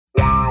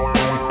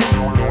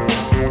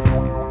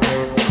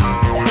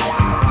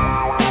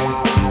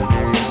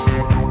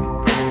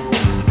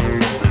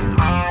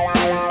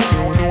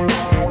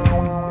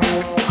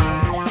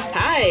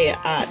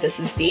This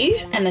is B.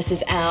 And this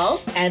is Al.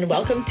 And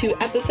welcome to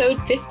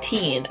episode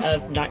 15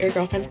 of Not Your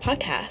Girlfriend's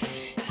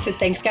Podcast. So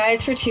thanks,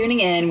 guys, for tuning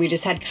in. We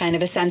just had kind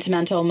of a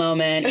sentimental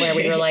moment where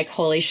we were like,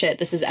 holy shit,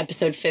 this is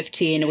episode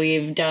 15.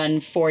 We've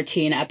done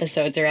 14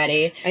 episodes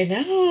already. I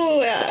know.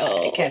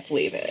 So, I can't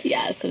believe it.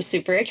 Yes, I'm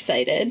super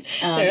excited,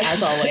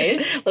 as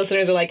always.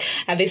 Listeners are like,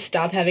 have they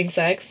stopped having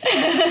sex?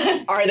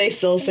 Are they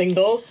still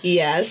single?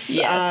 Yes.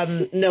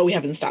 Yes. No, we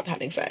haven't stopped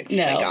having sex.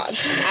 No. Thank God.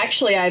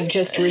 Actually, I've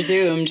just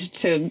resumed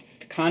to the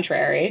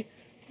contrary.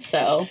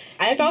 So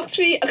I've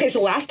actually,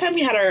 so last time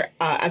we had our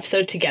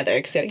episode together,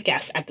 because we had a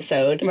guest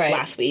episode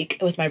last week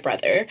with my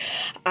brother,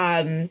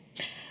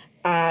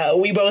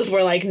 we both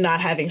were like not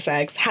having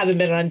sex, haven't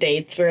been on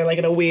dates, we were like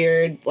in a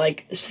weird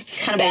like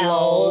kind of a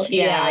lull.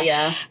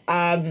 Yeah.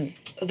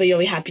 But you'll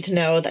be happy to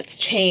know that's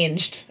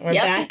changed. We're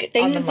back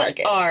on the market.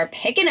 Things are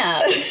picking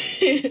up.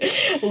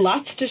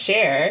 Lots to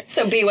share.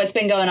 So B, what's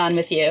been going on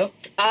with you?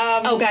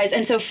 Guys,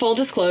 and so full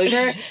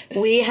disclosure,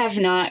 we have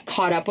not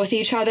caught up with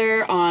each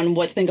other on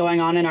what's been going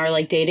on in our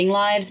like dating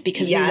lives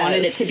because we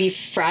wanted it to be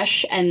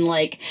fresh and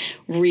like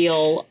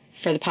real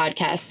for the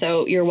podcast.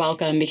 So you're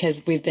welcome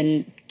because we've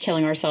been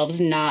killing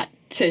ourselves not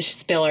to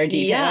spill our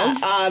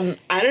details. Yeah.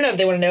 I don't know if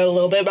they want to know a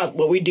little bit about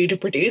what we do to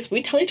produce.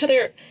 We tell each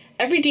other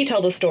every detail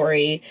of the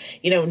story,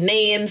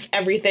 names,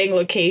 everything,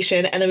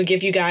 location, and then we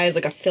give you guys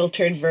like a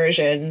filtered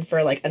version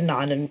for like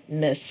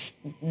anonymousness.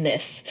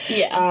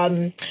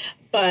 Yeah.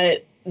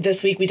 But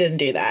this week we didn't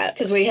do that.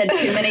 Because we had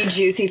too many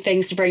juicy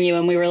things to bring you,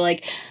 and we were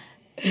like,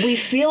 we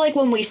feel like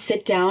when we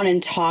sit down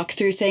and talk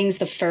through things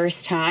the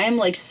first time,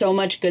 like so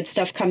much good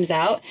stuff comes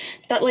out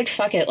that like,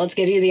 fuck it, let's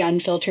give you the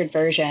unfiltered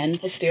version.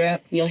 Let's do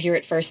it. You'll hear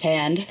it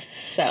firsthand.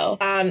 So,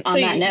 on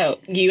that note.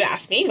 You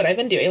asked me what I've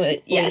been doing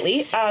lately.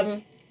 Yes.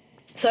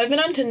 So I've been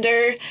on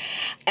Tinder,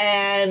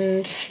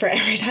 and for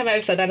every time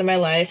I've said that in my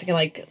life, I can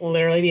like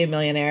literally be a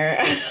millionaire.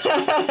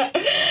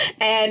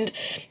 And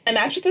I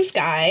matched with this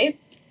guy.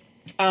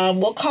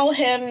 We'll call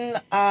him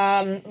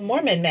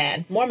Mormon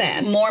Man.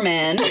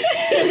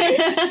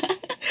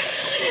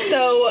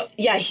 So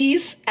yeah,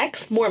 he's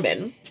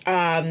ex-Mormon,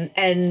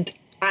 and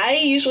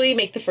I usually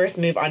make the first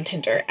move on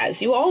Tinder,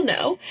 as you all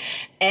know,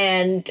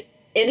 and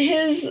in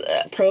his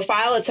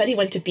profile, it said he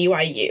went to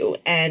BYU.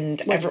 And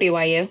what's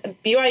BYU?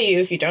 BYU,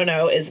 if you don't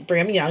know, is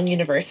Brigham Young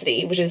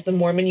University, which is the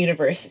Mormon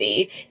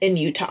university in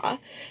Utah.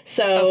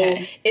 So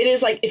it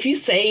is like, if you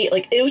say,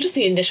 like, it was just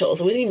the initials.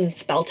 It wasn't even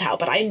spelled out,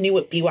 but I knew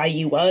what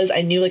BYU was.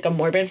 I knew, like, a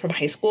Mormon from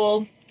high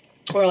school.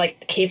 Or,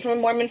 like, came from a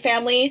Mormon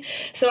family.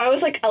 So I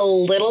was, like,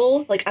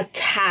 a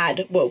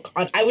tad woke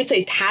on. I would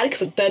say tad, because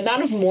the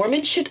amount of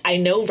Mormon shit I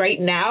know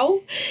right now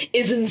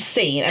is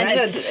insane. And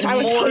I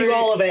would tell you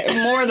all of it.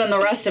 More than the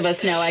rest of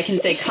us know, I can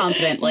say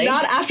confidently.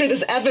 Not after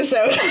this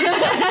episode.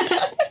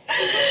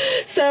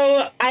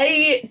 So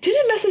I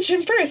didn't message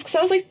him first, because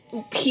I was like,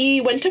 he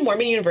went to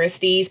Mormon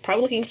University. He's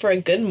probably looking for a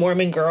good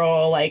Mormon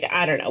girl. Like,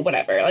 I don't know,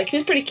 whatever. Like, he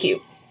was pretty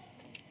cute.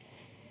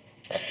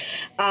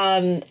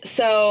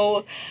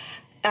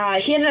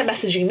 He ended up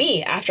messaging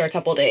me after a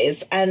couple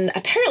days, and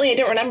apparently I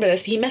didn't remember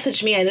this, but he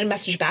messaged me. I didn't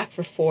message back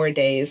for 4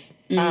 days.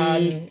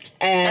 And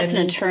that's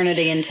an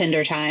eternity in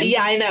Tinder time.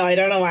 Yeah, I know. I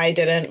don't know why I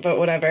didn't, but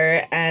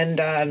whatever. And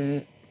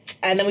then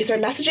we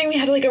started messaging. We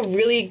had like a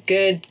really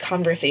good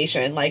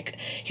conversation. Like,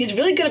 he's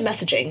really good at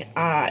messaging.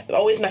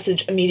 Always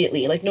message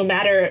immediately. Like, no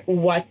matter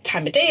what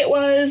time of day it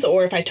was,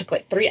 or if I took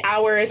like 3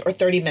 hours or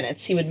 30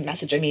 minutes, he would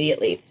message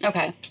immediately.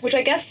 Okay. Which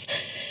I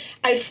guess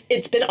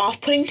it's been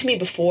off-putting to me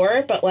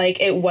before, but, like,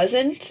 it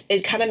wasn't.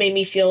 It kind of made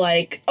me feel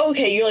like, oh,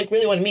 okay, you, like,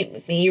 really want to meet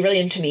with me. You're really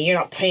into me. You're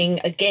not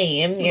playing a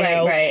game, you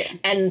know? Right.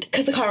 And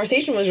because the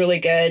conversation was really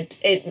good,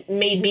 it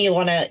made me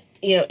want to,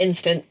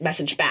 instant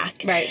message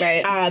back. Right.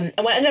 And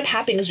what ended up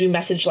happening is we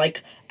messaged,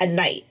 like, at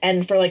night.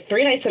 And for, like,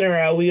 3 nights in a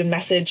row, we would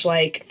message,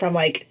 like, from,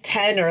 like,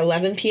 10 or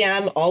 11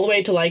 p.m. all the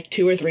way to, like,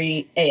 2 or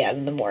 3 a.m.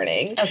 in the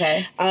morning.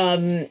 Okay.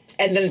 And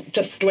then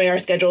just the way our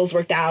schedules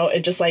worked out,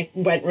 it just, like,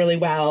 went really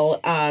well.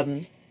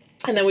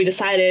 And then we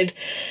decided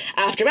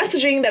after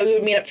messaging that we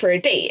would meet up for a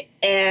date.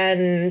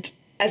 And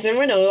as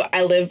everyone knows,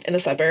 I live in the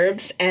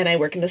suburbs and I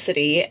work in the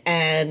city.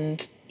 And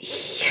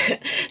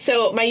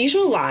so my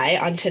usual lie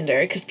on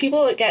Tinder, because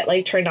people get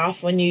like turned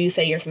off when you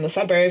say you're from the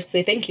suburbs,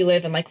 they think you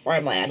live in like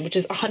farmland, which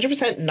is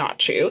 100% not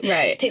true.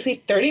 Right. It takes me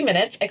 30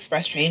 minutes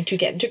express train to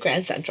get into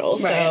Grand Central. Right.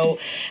 So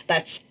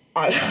that's,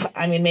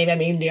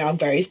 maybe I'm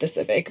very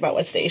specific about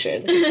what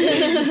station.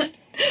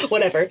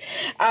 Whatever.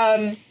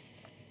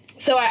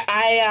 So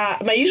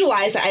my usual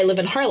lie is that I live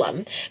in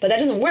Harlem, but that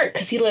doesn't work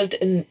because he lived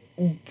in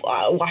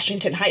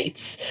Washington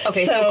Heights.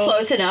 Okay, so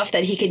close enough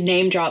that he could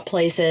name drop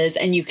places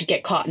and you could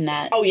get caught in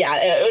that. Oh, yeah.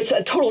 It's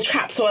a total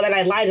trap. So then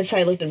I lied and said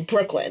I lived in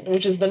Brooklyn,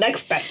 which is the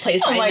next best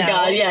place I know. Oh, my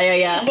God.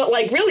 Yeah. But,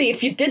 like, really,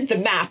 if you did the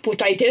map,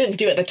 which I didn't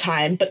do at the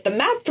time, but the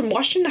map from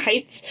Washington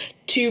Heights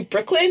to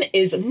Brooklyn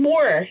is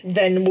more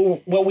than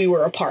what we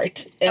were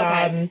apart.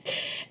 Okay.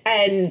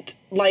 And,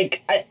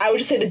 like, I would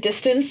just say the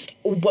distance,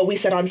 what we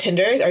said on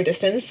Tinder, our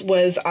distance,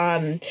 was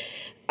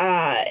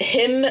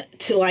him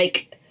to,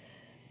 like,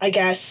 I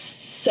guess,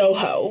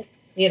 Soho,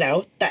 you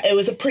know, that it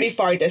was a pretty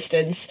far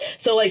distance.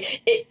 So,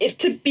 like, if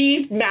to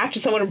be matched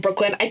with someone in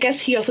Brooklyn, I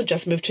guess he also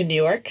just moved to New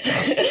York.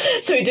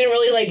 So he didn't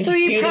really, like,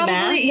 do the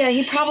math. Yeah,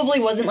 he probably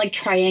wasn't, like,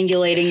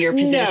 triangulating your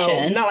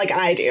position. No, not like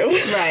I do.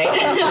 Right.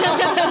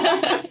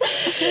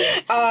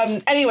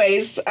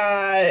 Anyways,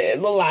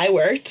 the lie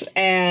worked,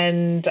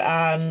 and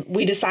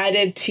we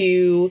decided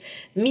to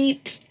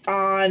meet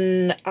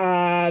on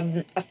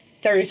a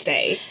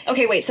Thursday.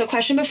 Okay, wait, so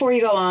question before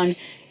you go on.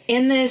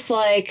 In this,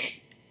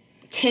 like,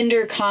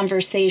 Tinder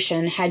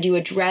conversation, had you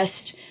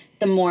addressed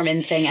the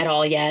Mormon thing at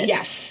all yet?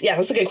 Yes. Yeah,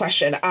 that's a good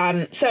question.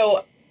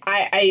 So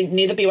I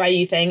knew the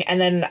BYU thing, and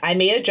then I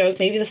made a joke,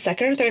 maybe the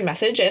second or third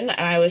message in,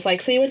 and I was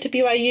like, so you went to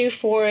BYU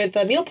for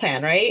the meal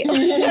plan, right?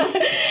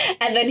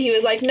 And then he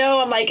was like, no,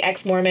 I'm, like,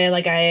 ex-Mormon,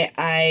 like,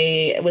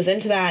 I was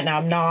into that, now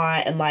I'm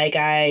not, and, like,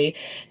 I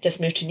just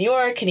moved to New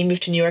York, and he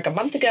moved to New York a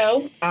month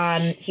ago.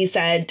 He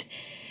said...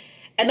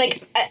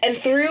 And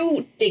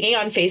through digging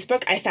on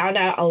Facebook, I found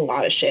out a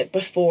lot of shit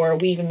before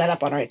we even met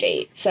up on our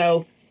date.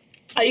 So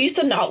I used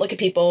to not look at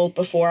people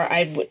before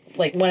I would,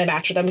 like, when I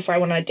matched with them, before I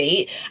went on a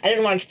date. I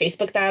didn't want to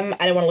Facebook them.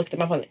 I didn't want to look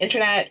them up on the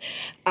internet,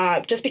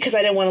 just because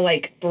I didn't want to,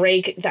 like,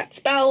 break that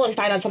spell and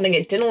find out something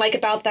I didn't like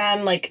about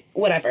them, like,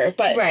 whatever.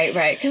 But Right.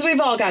 Because we've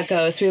all got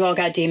ghosts. We've all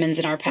got demons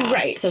in our past.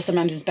 Right. So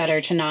sometimes it's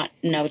better to not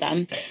know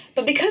them.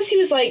 But because he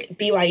was, like,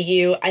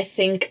 BYU, I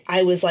think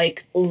I was,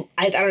 like,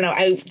 I don't know,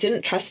 I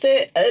didn't trust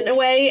it in a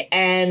way,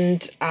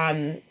 and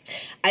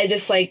I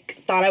just,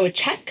 like, thought I would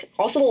check.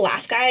 Also, the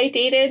last guy I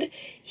dated,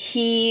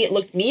 he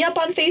looked me up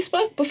on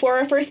Facebook before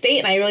our first date,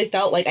 and I really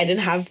felt like I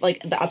didn't have,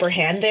 like, the upper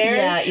hand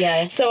there.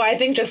 Yeah. So I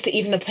think just to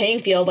even the playing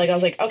field, like, I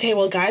was like, okay,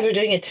 well, guys are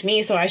doing it to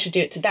me, so I should do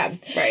it to them.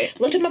 Right.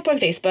 Looked him up on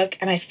Facebook,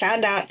 and I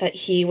found out that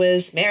he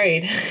was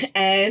married,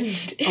 and...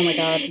 Oh, my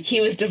God. He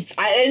was...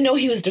 I didn't know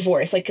he was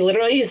divorced. Like,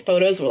 literally, his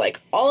photos were,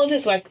 like, all of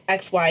his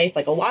ex-wife,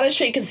 like, a lot of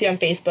shit you can see on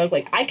Facebook.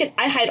 Like,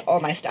 I hide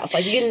all my stuff.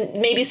 Like, you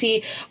can maybe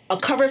see a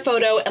cover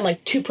photo and,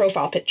 like, 2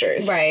 profile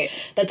pictures. Right.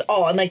 That's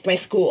all. And, like, my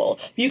school.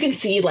 You can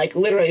see, like,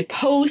 literally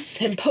posts,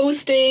 him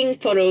posting,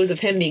 photos of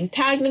him being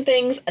tagged in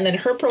things, and then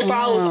her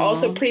profile was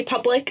also pretty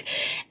public.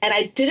 And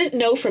I didn't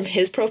know from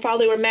his profile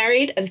they were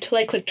married until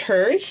I clicked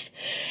hers.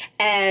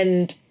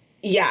 And...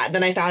 yeah,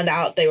 then I found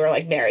out they were,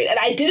 like, married. And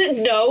I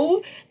didn't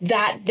know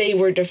that they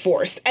were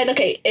divorced. And,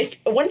 okay, if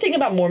one thing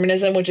about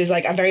Mormonism, which is,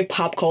 like, a very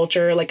pop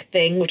culture, like,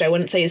 thing, which I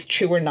wouldn't say is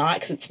true or not,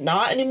 because it's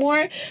not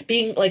anymore,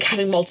 being, like,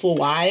 having multiple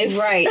wives.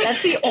 Right.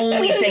 That's the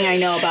only thing I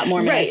know about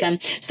Mormonism.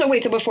 Right. So,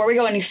 wait, so before we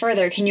go any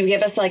further, can you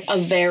give us, like, a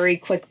very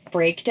quick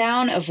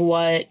breakdown of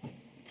what...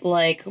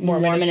 like,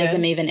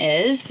 Mormonism even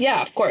is?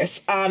 Yeah, of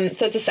course.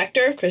 So it's a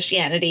sector of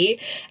Christianity.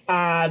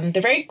 They're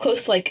very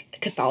close to, like,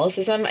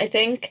 Catholicism, I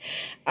think.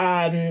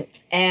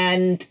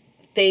 And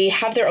they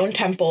have their own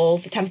temple.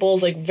 The temple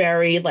is, like,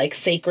 very, like,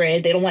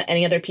 sacred. They don't let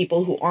any other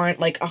people who aren't,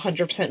 like,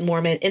 100%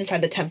 Mormon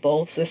inside the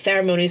temple. So the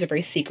ceremonies are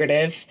very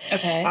secretive.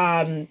 Okay.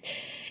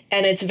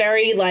 And it's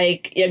very,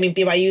 like, I mean,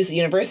 BYU is a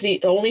university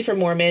only for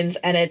Mormons.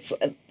 And it's,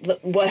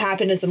 what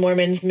happened is the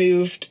Mormons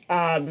moved...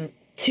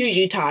 to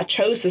Utah,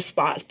 chose the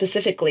spot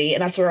specifically,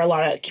 and that's where a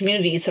lot of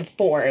communities have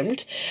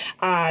formed.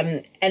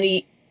 And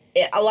a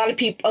lot of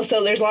people,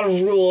 so there's a lot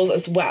of rules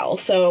as well.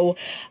 So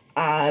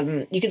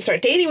you can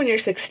start dating when you're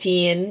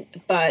 16,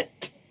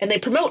 and they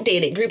promote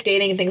dating, group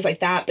dating and things like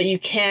that, but you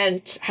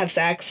can't have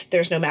sex.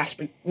 There's no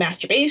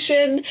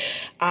masturbation.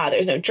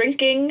 There's no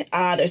drinking.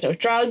 There's no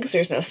drugs.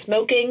 There's no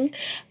smoking.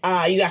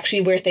 You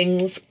actually wear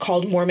things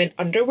called Mormon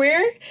underwear.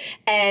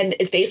 And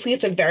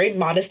it's a very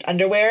modest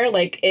underwear.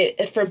 Like,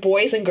 for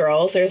boys and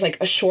girls, there's, like,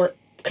 a short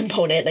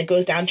component that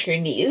goes down to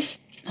your knees.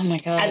 Oh, my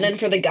God. And then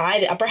for the guy,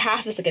 the upper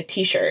half is, like, a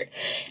T-shirt.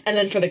 And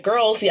then for the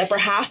girls, the upper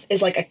half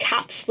is, like, a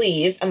cap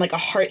sleeve and, like, a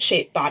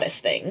heart-shaped bodice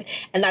thing.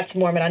 And that's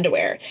Mormon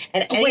underwear.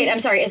 And wait, I'm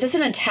sorry. Is this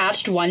an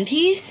attached one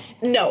piece?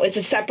 No, it's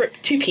a separate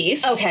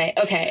 2-piece.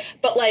 Okay.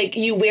 But, like,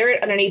 you wear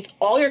it underneath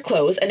all your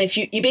clothes. And if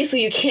you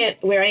basically, you can't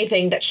wear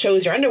anything that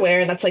shows your underwear.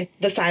 And that's, like,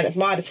 the sign of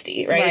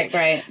modesty, right?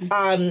 Right.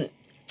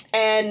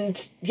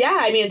 And, yeah,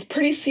 I mean, it's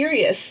pretty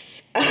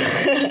serious.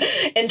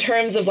 In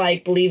terms of,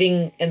 like,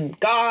 believing in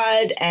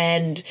God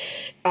and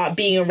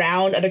being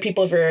around other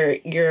people of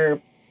your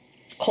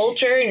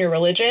culture and your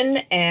religion,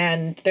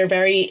 and they're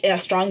very in a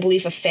strong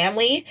belief of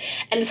family.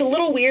 And it's a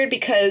little weird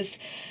because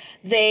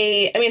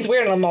it's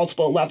weird on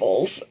multiple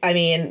levels. I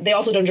mean, they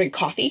also don't drink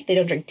coffee. They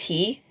don't drink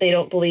tea. They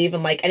don't believe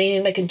in, like,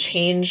 anything that can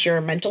change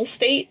your mental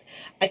state.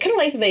 I kind of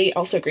like that they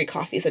also agree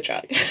coffee is a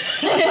drug.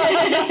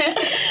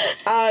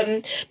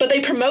 But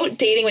they promote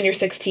dating when you're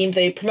 16.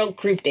 They promote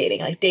group dating,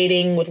 like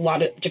dating with a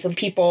lot of different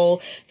people,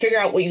 figure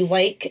out what you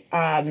like,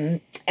 and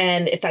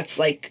if that's,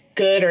 like,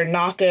 good or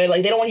not good.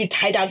 Like, they don't want you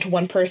tied down to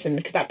one person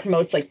because that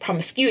promotes, like,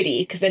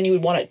 promiscuity, because then you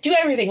would want to do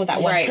everything with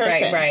that one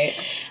person. Right.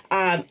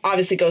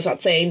 Obviously goes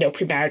without saying no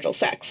premarital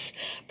sex.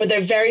 But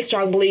they're very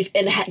strong belief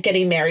in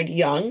getting married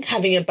young,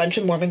 having a bunch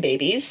of Mormon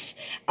babies,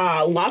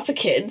 lots of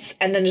kids,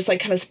 and then just, like,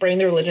 kind of spreading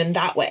their religion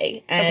that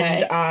way.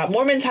 And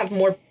Mormons have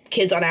more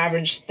kids on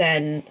average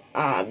than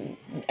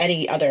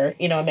any other,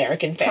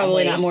 American family.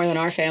 Probably not more than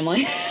our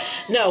family.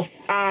 No.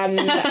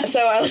 So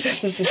I looked up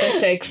the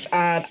statistics.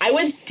 I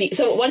went deep.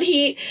 So when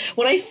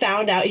I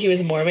found out he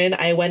was Mormon,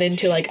 I went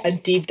into like a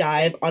deep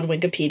dive on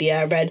Wikipedia.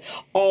 I read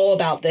all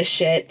about this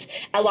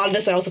shit. A lot of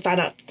this I also found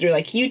out through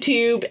like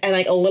YouTube and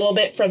like a little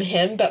bit from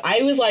him. But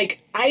I was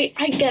like, I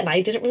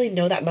didn't really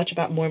know that much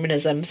about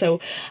Mormonism. So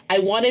I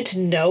wanted to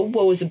know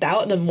what it was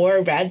about. And the more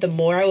I read, the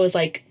more I was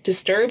like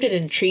disturbed and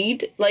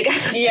intrigued. Like,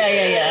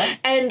 yeah.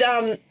 And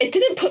it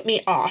didn't put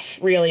me off,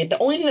 really. The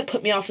only thing that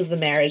put me off was the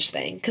marriage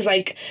thing. Because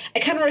like, I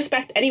kind of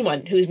respect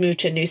anyone who's moved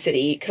to a new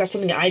city, because that's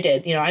something I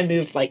did. You know, I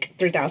moved like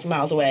 3,000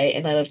 miles away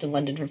and I lived in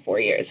London for 4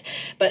 years.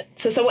 But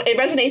so it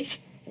resonates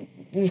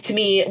to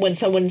me when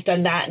someone's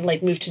done that and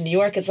like moved to New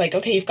York. It's like,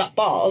 okay, you've got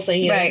balls, and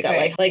you know, you've got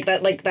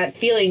like that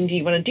feeling. Do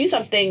you want to do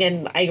something?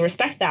 And I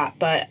respect that,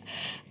 but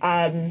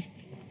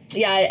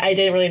yeah, I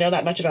didn't really know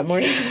that much about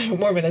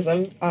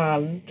Mormonism.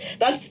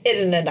 That's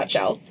it in a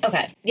nutshell.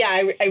 Okay. Yeah,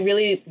 I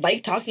really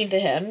liked talking to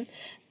him.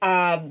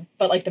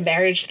 But like the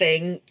marriage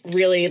thing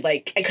really,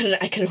 like, I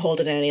couldn't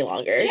hold it any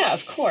longer. Yeah,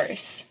 of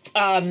course.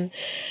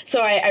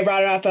 So I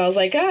brought it up. I was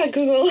like,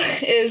 Google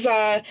is,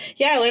 I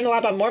learned a lot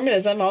about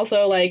Mormonism.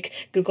 Also,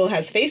 like, Google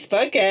has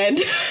Facebook, and,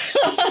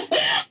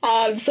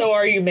 so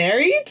are you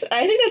married?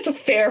 I think that's a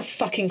fair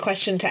fucking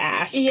question to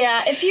ask.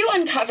 Yeah, if you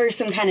uncover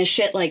some kind of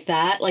shit like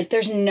that, like,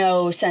 there's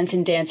no sense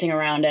in dancing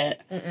around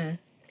it. Mm-mm.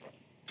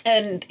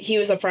 And he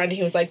was upfront.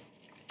 He was like,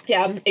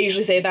 yeah, I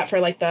usually say that for,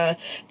 like, the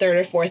third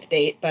or fourth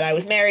date, but I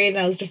was married and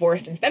I was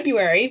divorced in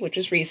February, which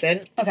was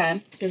recent.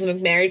 Okay. Because I've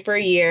been married for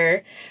a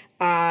year.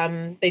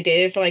 They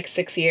dated for, like,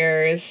 6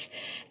 years,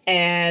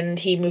 and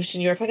he moved to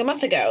New York, like, a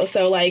month ago.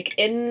 So, like,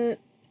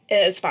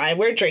 it's fine.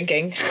 We're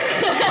drinking.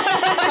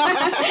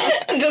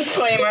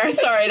 Disclaimer.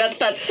 Sorry, that's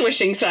that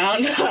swishing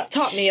sound.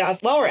 Top me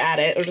up. While we're at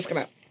it, we're just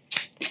gonna...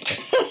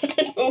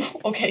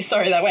 Oh, okay,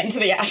 sorry, that went into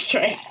the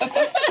ashtray.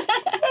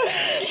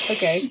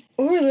 Okay.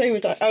 What was I even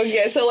talking? Oh,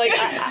 yeah, so, like,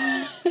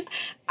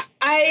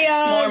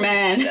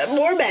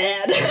 More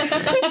man.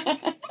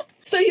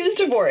 So he was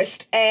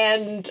divorced,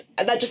 and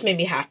that just made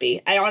me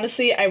happy. I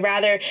also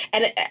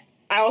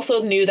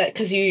knew that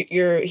because he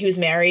was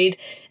married,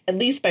 at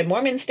least by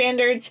Mormon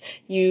standards,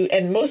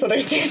 and most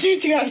other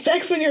standards, you have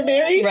sex when you're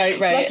married. Right.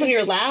 That's when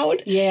you're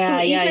allowed. Yeah,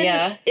 so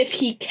yeah. If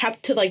he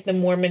kept to, like, the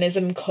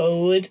Mormonism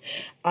code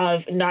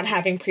of not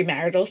having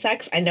premarital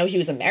sex, I know he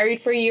was married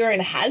for a year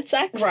and had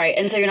sex. Right,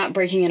 and so you're not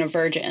breaking in a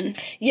virgin.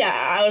 Yeah,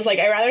 I was like,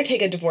 I'd rather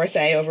take a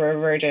divorcee over a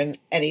virgin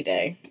any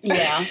day.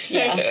 Yeah.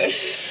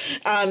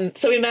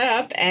 So we met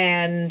up,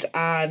 and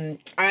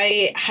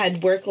I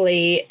had work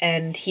late,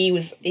 and he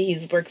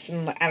works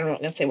in, I don't know,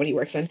 I'm going to say what he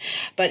works in,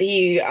 but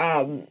he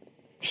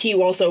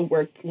also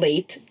worked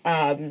late.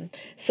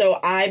 So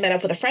I met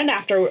up with a friend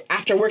after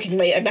working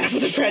late. I met up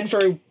with a friend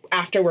for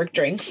after work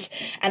drinks,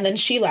 and then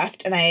she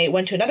left, and I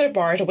went to another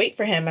bar to wait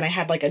for him, and I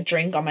had like a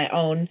drink on my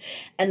own,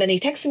 and then he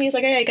texted me. He's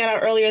like, hey, I got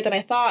out earlier than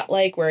I thought,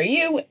 like, where are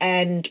you?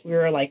 And we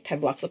were like 10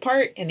 blocks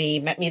apart, and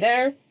he met me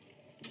there,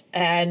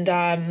 and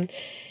I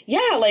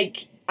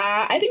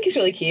think he's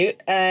really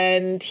cute,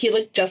 and he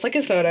looked just like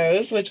his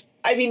photos, which,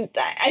 I mean,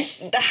 that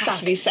has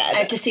to be said. I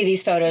have to see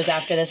these photos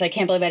after this. I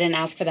can't believe I didn't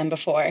ask for them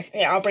before.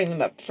 Yeah, I'll bring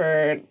them up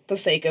for the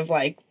sake of,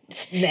 like,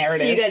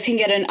 narrative. So you guys can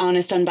get an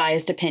honest,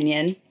 unbiased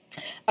opinion.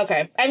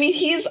 Okay. I mean,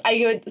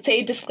 I would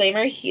say,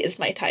 disclaimer, he is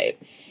my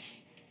type.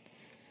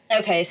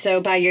 Okay,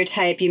 so by your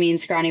type, you mean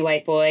scrawny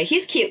white boy.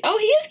 He's cute. Oh,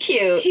 he is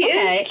cute. He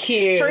is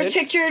cute. First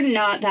picture,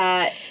 not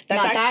that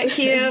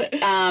cute.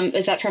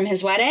 Is that from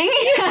his wedding?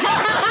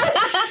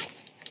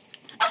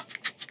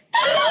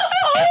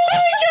 Oh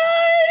my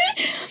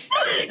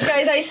god!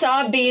 Guys, I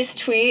saw B's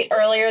tweet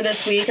earlier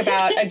this week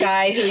about a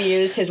guy who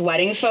used his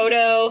wedding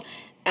photo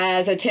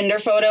as a Tinder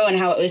photo and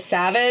how it was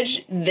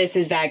savage. This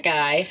is that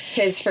guy.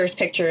 His first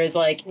picture is,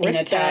 like,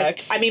 Respect. In a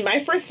tux. I mean, my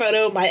first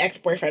photo, my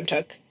ex-boyfriend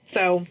took.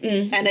 So,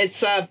 and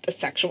it's a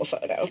sexual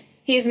photo.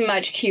 He's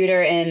much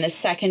cuter in the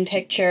second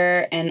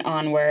picture and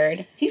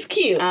onward. He's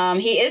cute.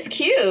 He is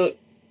cute.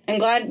 I'm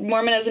glad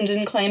Mormonism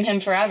didn't claim him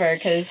forever,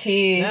 because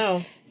he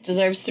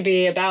deserves to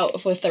be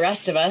about with the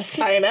rest of us.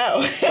 I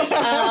know.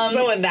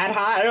 Someone that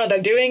hot. I don't know what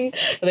they're doing,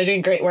 but they're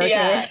doing great work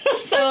here.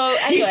 So,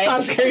 anyway.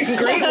 Utah's doing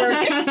great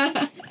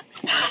work.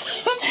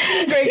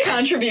 Great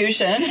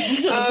contribution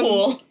to the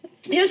pool.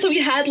 Yeah, so we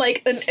had,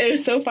 like, it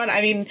was so fun.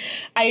 I mean,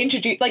 I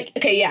introduced, like,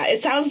 okay, yeah,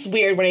 it sounds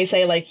weird when I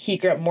say, like, he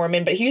grew up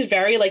Mormon, but he was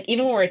very, like,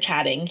 even when we were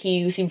chatting,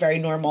 he seemed very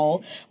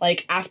normal.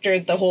 Like, after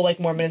the whole, like,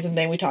 Mormonism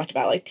thing, we talked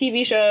about, like,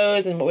 TV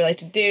shows and what we like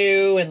to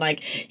do, and, like,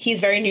 he's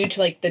very new to,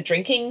 like, the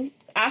drinking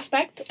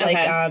aspect. Okay.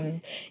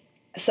 Like,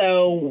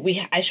 so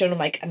I showed him,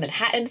 like, a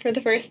Manhattan for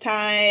the first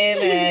time,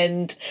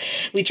 and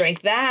we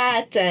drank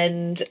that,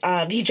 and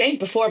he drank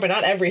before, but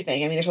not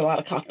everything. I mean, there's a lot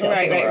of cocktails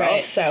in the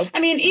world, so.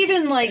 I mean,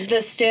 even, like, the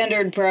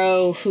standard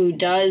bro who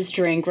does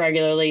drink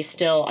regularly,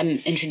 still, I'm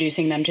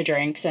introducing them to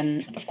drinks,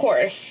 and... Of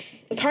course.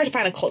 It's hard to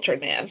find a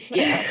cultured man.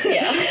 Yeah.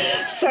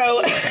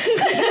 So,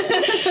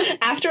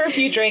 after a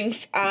few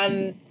drinks,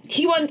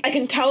 I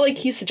can tell, like,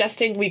 he's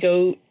suggesting we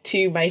go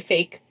to my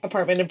fake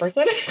apartment in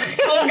Brooklyn.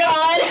 Oh,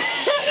 God.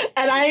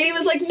 And I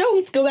was like, no,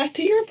 let's go back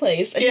to your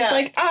place. And he's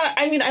like,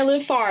 I mean, I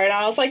live far. And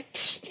I was like,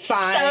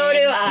 fine. So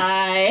do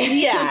I.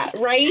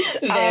 Yeah, right?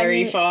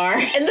 Very far.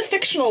 In the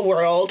fictional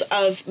world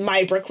of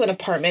my Brooklyn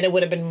apartment, it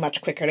would have been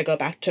much quicker to go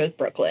back to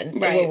Brooklyn.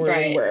 Right, We were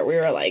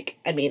like,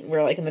 we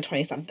were like in the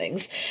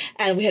 20-somethings.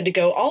 And we had to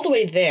go all the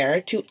way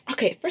there to,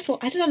 okay, first of all,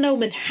 I did not know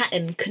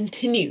Manhattan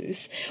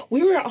continues.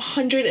 We were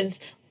 100 and...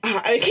 I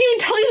can't even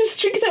tell you the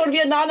streets that would be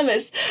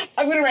anonymous.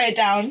 I'm going to write it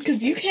down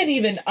because you can't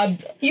even...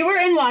 You were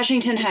in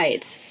Washington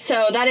Heights.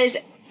 So that is...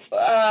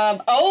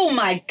 oh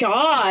my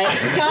God.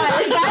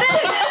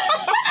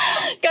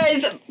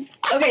 Guys,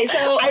 okay,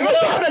 so... I wrote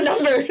down a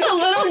number. A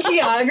little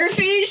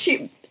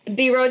geography.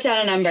 B wrote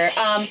down a number.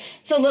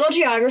 So little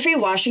geography,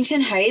 Washington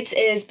Heights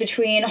is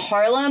between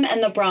Harlem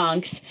and the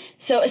Bronx.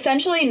 So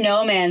essentially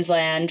no man's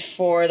land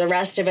for the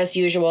rest of us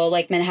usual,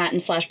 like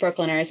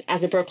Manhattan/Brooklyners.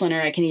 As a Brooklyner,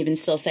 I can even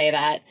still say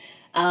that.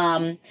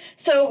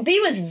 So B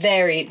was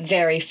very,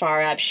 very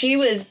far up. She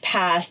was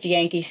past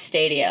Yankee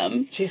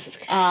Stadium. Jesus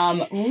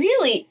Christ.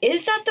 Really?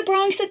 Is that the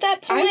Bronx at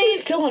that point? I was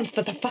still on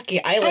the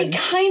fucking island. I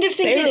kind of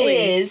think Barely.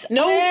 it is.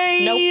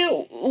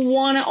 I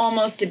want to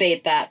almost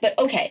debate that, but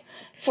okay.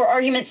 For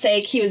argument's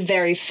sake, he was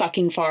very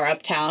fucking far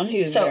uptown. He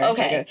was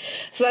okay.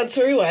 So that's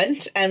where we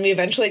went, and we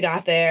eventually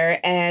got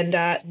there, and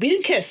we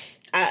didn't kiss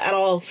at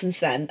all since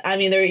then. I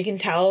mean, there you can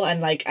tell,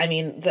 and like, I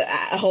mean, the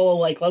whole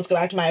like, let's go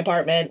back to my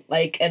apartment,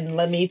 like, and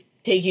let me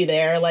take you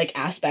there, like,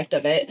 aspect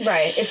of it.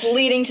 Right. It's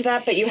leading to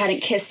that, but you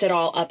hadn't kissed at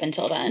all up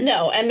until then.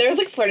 No, and there's,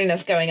 like,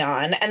 flirtiness going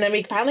on. And then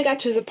we finally got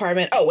to his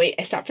apartment. Oh, wait,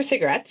 I stopped for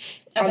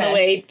cigarettes on the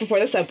way before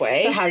the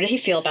subway. So how did he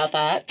feel about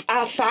that?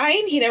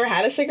 Fine. He never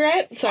had a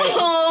cigarette. So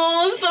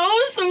oh,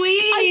 so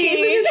sweet. I gave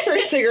him his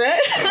first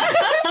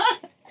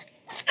cigarette.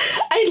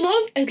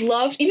 I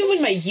loved, even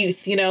in my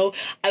youth, you know,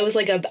 I was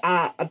like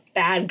a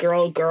bad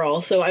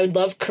girl, so I would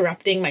love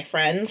corrupting my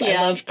friends.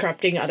 Yeah. I loved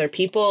corrupting other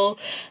people.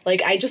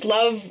 Like, I just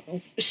love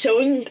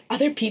showing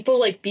other people,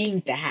 like, being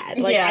bad.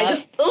 Like, I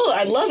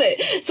love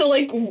it. So,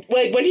 like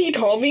when he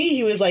told me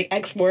he was, like,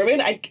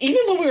 ex-Mormon,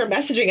 even when we were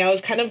messaging, I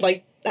was kind of,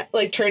 like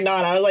turned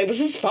on. I was like, this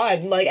is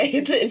fun. Like, I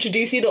get to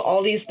introduce you to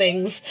all these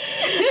things.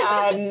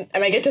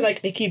 And I get to,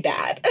 like, make you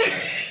bad.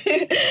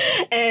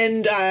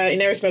 And you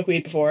never smoked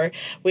weed before.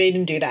 We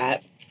didn't do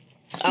that.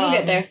 We'll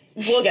get there.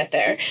 We'll get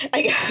there,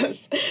 I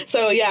guess.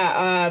 So,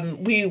 yeah,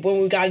 when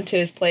we got into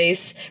his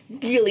place,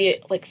 really,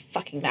 like,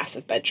 fucking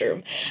massive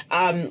bedroom.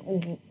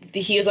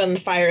 He was on the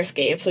fire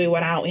escape, so we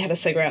went out, we had a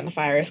cigarette on the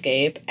fire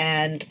escape,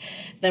 and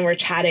then we're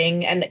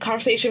chatting, and the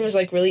conversation was,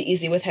 like, really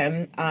easy with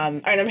him.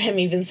 I remember him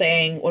even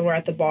saying, when we're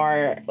at the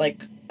bar, like,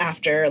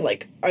 after,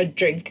 like, a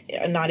drink,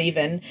 not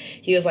even,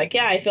 he was like,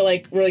 yeah, I feel,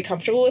 like, really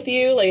comfortable with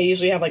you. Like, I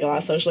usually have, like, a lot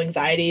of social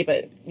anxiety,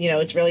 but, you know,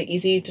 it's really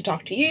easy to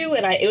talk to you,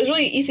 and it was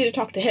really easy to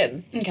talk to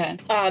him. Okay.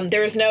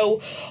 There was no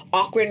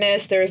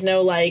awkwardness, there was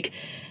no, like,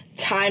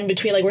 time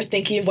between, like, we're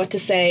thinking of what to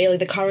say, like,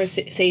 the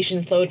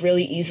conversation flowed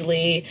really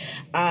easily.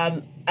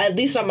 At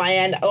least on my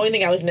end, the only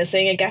thing I was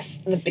missing, I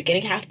guess, in the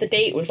beginning half of the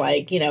date was,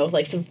 like, you know,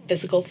 like, some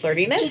physical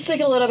flirtiness. Just, like,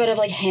 a little bit of,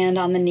 like, hand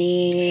on the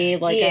knee,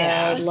 like,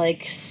 a,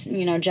 like,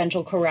 you know,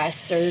 gentle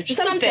caress or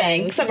just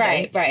something.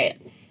 Right.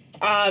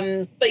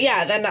 But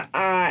yeah, then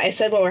I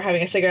said while we're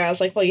having a cigarette, I was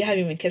like, well, you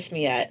haven't even kissed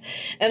me yet.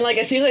 And, like,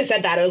 as soon as I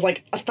said that, it was,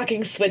 like, a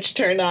fucking switch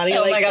turned on.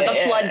 Oh, like, my God, the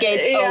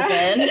floodgates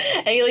opened.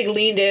 And he, like,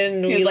 leaned in.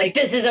 And he was like,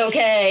 this is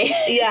okay.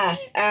 Yeah.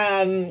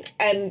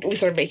 And we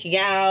started making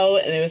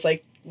out, and it was,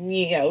 like,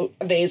 you know,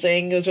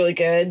 amazing. It was really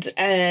good.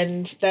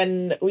 And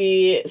then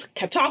we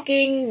kept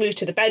talking, moved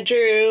to the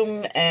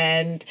bedroom,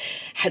 and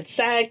had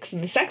sex,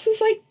 and the sex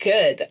was, like,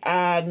 good.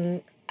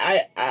 I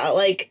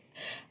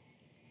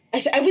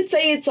would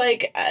say it's,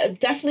 like,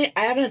 definitely,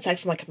 I haven't had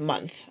sex in, like, a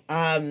month,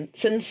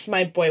 since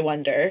my boy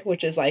Wonder,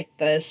 which is, like,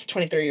 this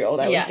 23-year-old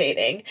I was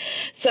dating.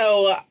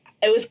 So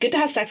it was good to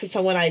have sex with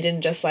someone I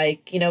didn't just,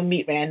 like, you know,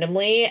 meet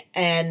randomly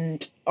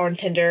or on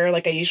Tinder,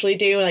 like I usually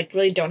do, and, like,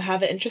 really don't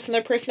have an interest in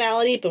their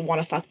personality, but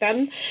want to fuck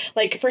them.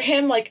 Like, for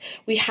him, like,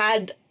 we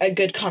had a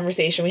good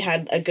conversation, we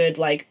had a good,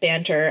 like,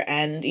 banter,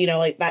 and, you know,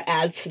 like, that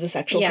adds to the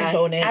sexual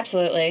component.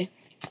 Absolutely.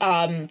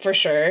 For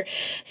sure.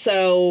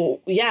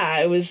 So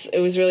yeah, it was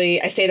really,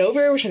 I stayed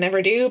over, which I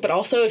never do, but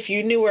also if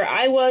you knew where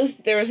I was,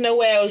 there was no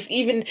way I was,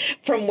 even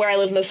from where I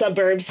live in the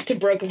suburbs to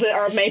Brooklyn,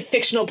 or my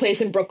fictional place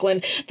in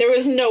Brooklyn, there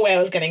was no way I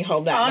was getting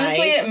home that night.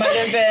 Honestly,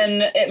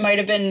 it might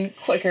have been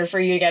quicker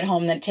for you to get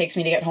home than it takes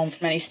me to get home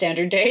from any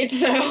standard date,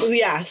 so.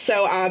 Yeah,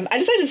 so I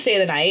decided to stay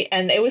the night,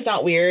 and it was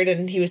not weird,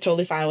 and he was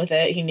totally fine with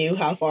it. He knew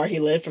how far he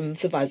lived from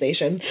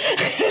civilization.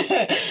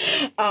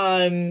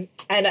 And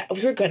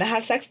we were going to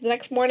have sex the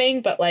next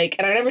morning, but like,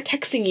 and I remember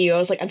texting you, I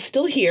was like, I'm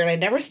still here and I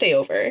never stay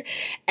over.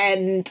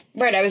 And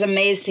right, I was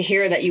amazed to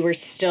hear that you were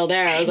still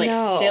there. I was like,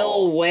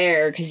 still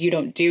where? Because you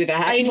don't do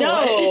that. I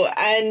know.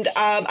 And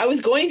I was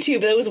going to,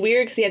 but it was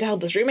weird because he had to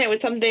help his roommate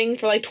with something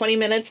for like 20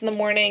 minutes in the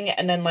morning.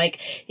 And then like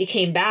he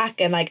came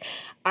back and like,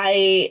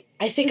 I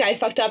think I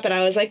fucked up and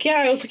I was like,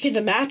 yeah, I was looking at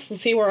the maps and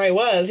see where I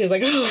was. He was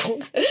like,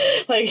 oh,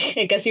 like,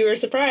 I guess you were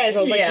surprised.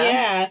 I was like,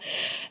 yeah.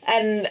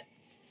 And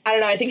I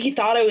don't know, I think he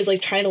thought I was,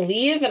 like, trying to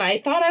leave, and I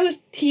thought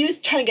he was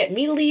trying to get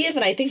me to leave,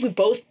 and I think we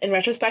both, in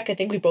retrospect, I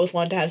think we both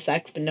wanted to have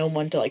sex, but no one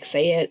wanted to, like,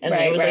 say it, and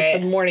then it was,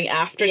 like, the morning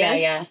after this.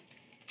 Yeah.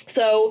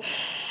 So,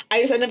 I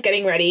just ended up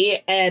getting ready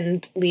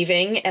and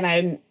leaving, and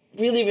I'm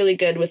really, really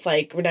good with,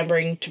 like,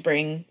 remembering to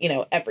bring, you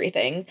know,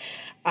 everything.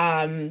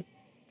 Okay,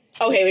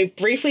 wait,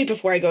 briefly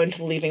before I go into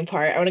the leaving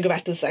part, I want to go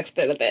back to the sex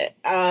bit a bit.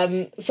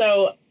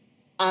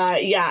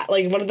 Yeah,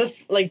 like, one of the,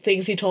 like,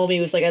 things he told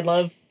me was, like, I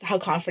love how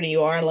confident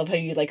you are. I love how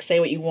you, like, say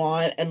what you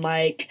want. And,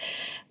 like,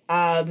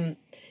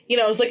 you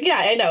know, I was like, yeah,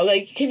 I know.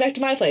 Like, you came back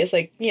to my place.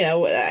 Like, you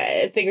know,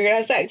 I think we're gonna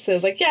have sex. So I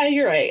was like, yeah,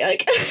 you're right.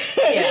 Like,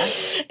 yeah.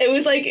 It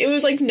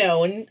was, like,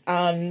 known.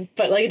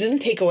 But, like, it didn't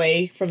take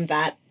away from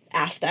that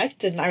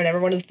aspect. And I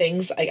remember one of the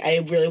things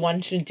I really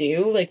wanted to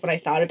do, like, when I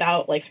thought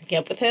about, like, hooking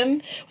up with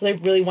him, was I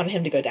really wanted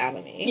him to go down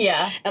on me.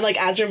 Yeah. And, like,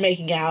 as we're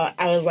making out,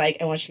 I was like,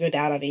 I want you to go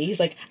down on me. He's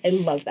like, I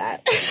love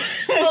that.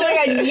 Oh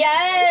my god,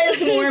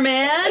 yes,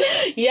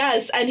 Moorman.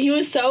 Yes, and he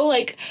was so,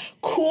 like,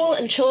 cool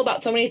and chill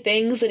about so many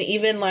things, and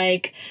even,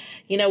 like,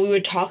 you know, we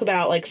would talk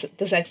about, like,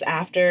 the sex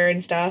after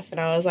and stuff, and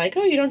I was like,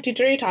 oh, you don't do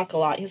dirty talk a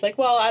lot. He's like,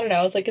 well, I don't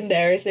know, it's, like,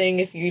 embarrassing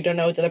if you don't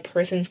know if the other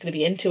person's gonna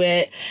be into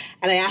it.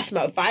 And I asked him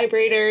about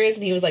vibrators,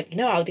 and he was like,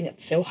 no, I think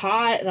it's so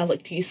hot. And I was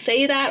like, do you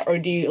say that, or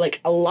do you,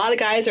 like, a lot of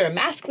guys are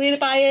emasculated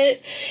by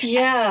it?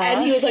 Yeah.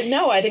 And he was like,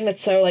 no, I think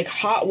that's so, like,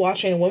 hot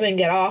watching a woman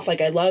get off.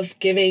 Like, I love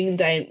giving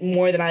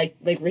more than I,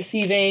 like,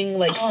 receiving,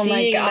 like,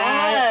 seeing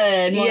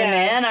that. Oh my god,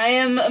 man, I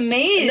am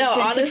amazed. No,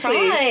 honestly,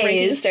 surprised.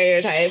 breaking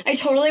stereotypes. I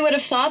totally would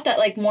have thought that,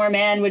 like, more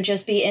man would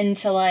just be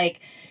into,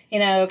 like, you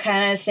know,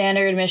 kind of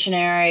standard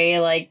missionary,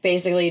 like,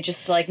 basically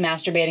just, like,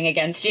 masturbating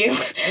against you.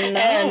 No.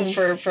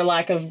 And for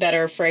lack of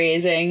better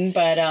phrasing.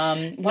 But,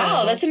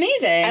 wow, that's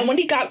amazing. And when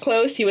he got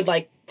close, he would,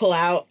 like, pull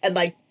out and,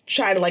 like,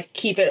 try to, like,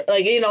 keep it,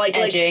 like, you know, like,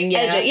 edging,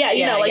 like, edging. Yeah,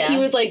 you know, like, he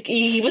was, like,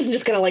 he wasn't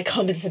just gonna, like,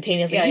 come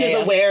instantaneously. He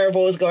was aware of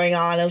what was going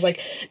on. I was like,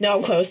 no,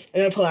 I'm close.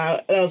 I'm gonna pull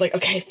out. And I was like,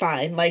 okay,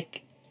 fine.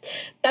 Like,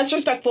 that's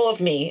respectful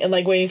of me and,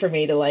 like, waiting for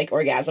me to, like,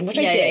 orgasm, which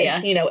I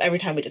did, you know, every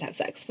time we did have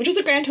sex, which was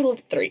a grand total of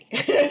 3.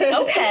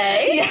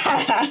 Okay.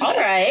 Yeah. All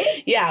right.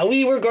 Yeah,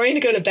 we were going to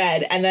go to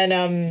bed, and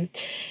then,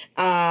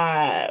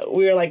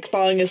 we were, like,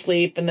 falling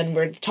asleep, and then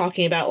we're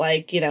talking about,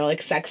 like, you know,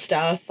 like, sex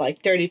stuff,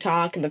 like, dirty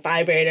talk and the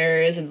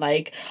vibrators and,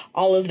 like,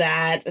 all of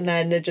that, and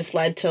then it just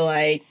led to,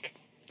 like,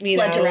 you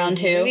know. Led to round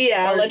 2?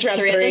 Yeah, led to round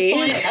 3. At this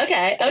point?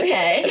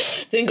 Okay.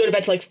 Didn't go to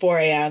bed till, like, 4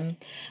 a.m.,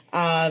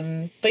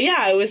 but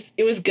yeah,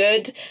 it was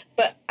good,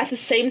 but at the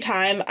same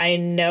time, I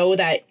know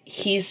that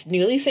he's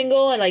newly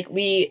single, and, like,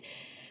 we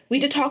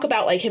did talk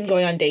about, like, him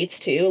going on dates,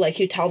 too. Like,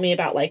 he'd tell me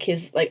about, like,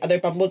 his, like, other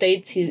Bumble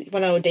dates. He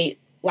went on a date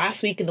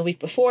last week and the week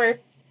before,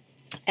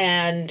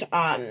 and,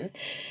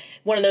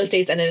 one of those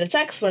dates ended in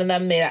sex, one of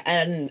them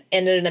ended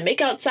in a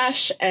makeout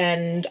sesh,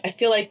 and I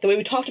feel like the way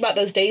we talked about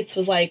those dates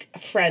was like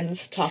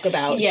friends talk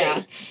about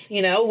dates,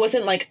 you know? It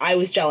wasn't like I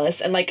was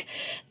jealous, and like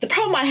the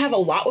problem I have a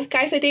lot with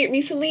guys I date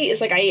recently is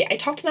like I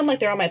talk to them like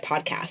they're on my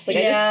podcast. Like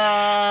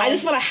I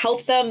just want to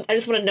help them. I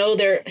just want to know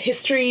their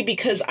history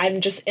because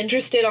I'm just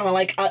interested on a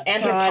like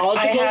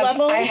anthropological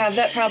level. I have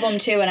that problem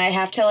too, and I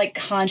have to like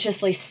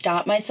consciously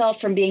stop myself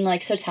from being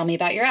like, so tell me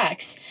about your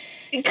ex.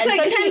 And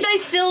sometimes I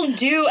still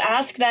do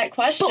ask that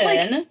question. But, like,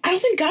 I don't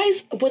think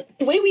guys, the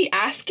way we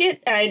ask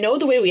it, and I know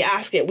the way we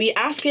ask it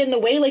in the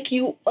way, like,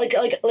 you, like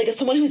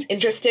someone who's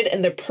interested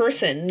in the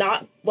person,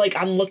 not, like,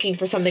 I'm looking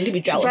for something to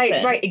be jealous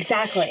in. Right,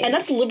 exactly. And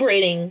that's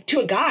liberating to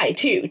a guy,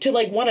 too, to,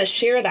 like, want to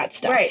share that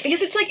stuff. Right,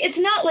 because it's, like, it's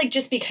not, like,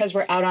 just because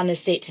we're out on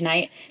this date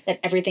tonight that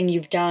everything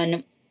you've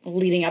done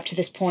leading up to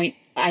this point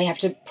I have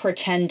to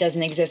pretend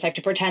doesn't exist. I have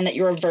to pretend that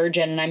you're a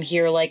virgin and I'm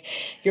here like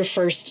your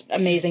first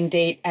amazing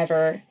date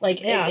ever. Like,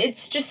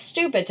 it's just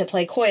stupid to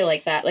play coy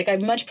like that. Like, I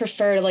much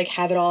prefer to like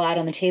have it all out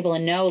on the table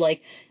and know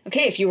like,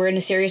 okay, if you were in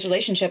a serious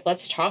relationship,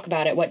 let's talk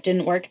about it. What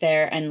didn't work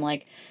there? And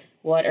like,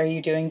 what are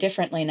you doing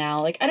differently now?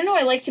 Like, I don't know.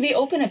 I like to be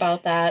open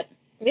about that.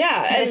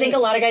 Yeah. And I think a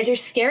lot of guys are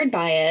scared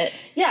by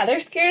it. Yeah, they're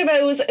scared, but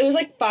it was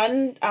like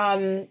fun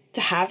to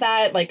have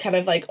that like kind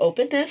of like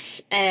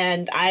openness,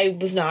 and I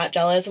was not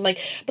jealous, and like,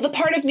 but the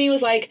part of me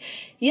was like,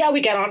 yeah, we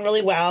get on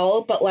really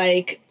well, but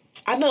like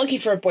I'm not looking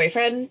for a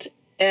boyfriend,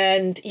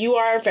 and you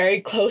are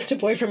very close to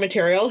boyfriend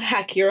material.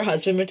 Heck, you're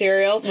husband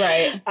material.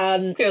 Right.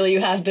 Clearly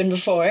you have been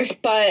before.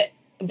 But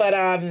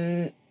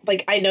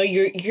like, I know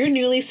you're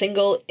newly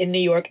single in New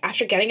York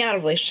after getting out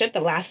of a relationship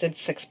that lasted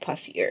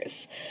 6+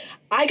 years.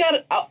 I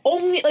got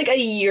only like a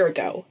year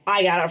ago,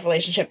 I got out of a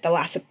relationship that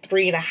lasted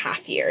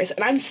 3.5 years,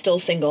 and I'm still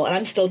single and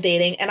I'm still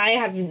dating, and I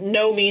have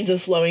no means of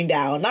slowing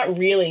down. Not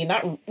really.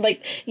 Not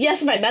like,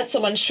 yes, if I met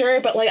someone, sure,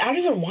 but like, I don't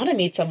even want to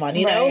meet someone,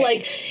 you know?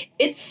 Like,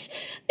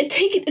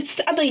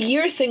 I'm a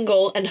year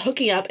single and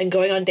hooking up and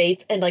going on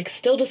dates and like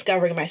still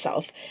discovering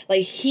myself.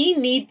 Like, he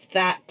needs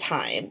that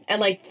time.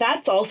 And like,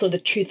 that's also the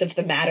truth of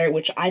the matter,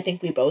 which I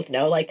think we both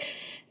know. Like,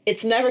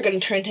 it's never going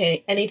to turn to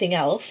anything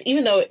else,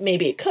 even though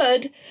maybe it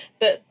could,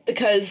 but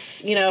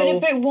because, you know...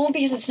 But it won't,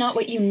 because it's not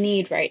what you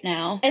need right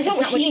now. It's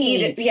not what he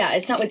needs. Yeah,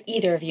 it's not what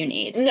either of you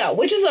need. No,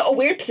 which is a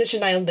weird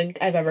position I don't think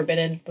I've ever been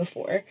in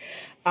before.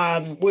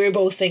 We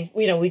both think,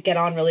 you know, we get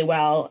on really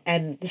well,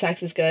 and the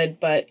sex is good,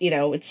 but, you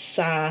know, it's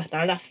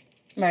not enough.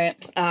 Right.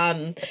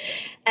 And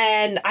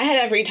I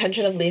had every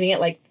intention of leaving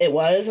it like it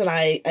was, and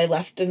I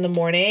left in the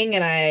morning,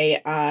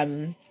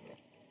 and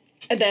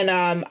then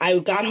I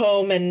got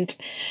home, and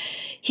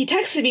he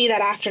texted me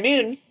that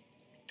afternoon,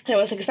 and I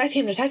wasn't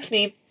expecting him to text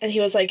me, and he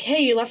was like,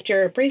 hey, you left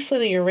your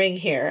bracelet and your ring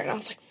here. And I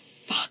was like,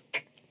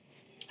 fuck.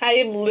 I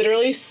am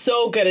literally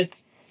so good at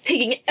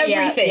taking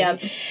everything.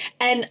 Yep.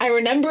 And I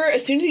remember,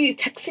 as soon as he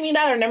texted me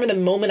that, I remember the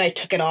moment I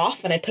took it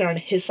off, and I put it on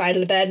his side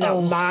of the bed,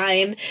 not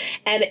mine.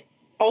 And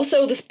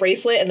also, this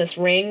bracelet and this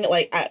ring,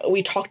 like,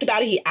 we talked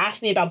about it. He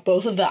asked me about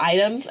both of the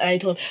items, and I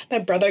told him, my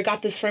brother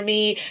got this for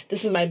me.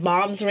 This is my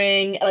mom's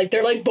ring. Like,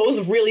 they're, like,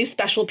 both really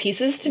special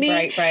pieces to me.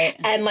 Right.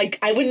 And, like,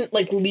 I wouldn't,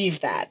 like,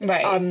 leave that.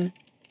 Right.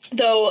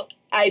 Though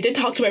I did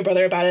talk to my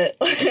brother about it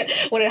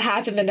when it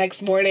happened the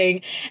next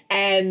morning,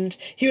 and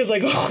he was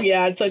like, oh,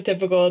 yeah, it's so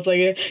typical. It's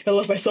like, I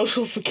left my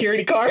social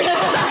security card.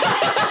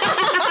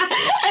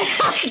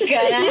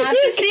 Gonna have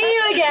to see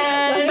you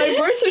again. My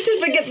birth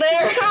certificate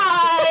there.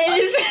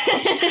 Surprise!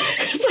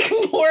 It's like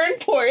more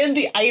important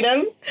the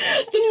item,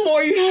 the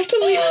more you have to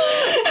leave.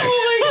 Oh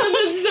my god,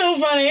 that's so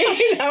funny.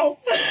 I know.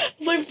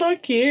 It's like,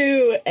 fuck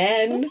you.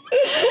 And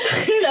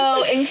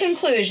so, in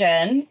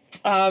conclusion,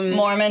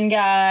 Mormon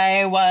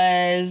guy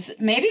was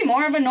maybe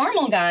more of a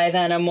normal guy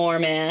than a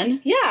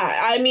Mormon. Yeah,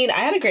 I mean, I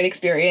had a great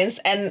experience,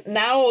 and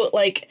now,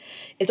 like,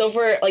 it's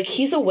over. Like,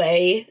 he's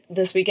away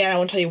this weekend. I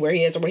won't tell you where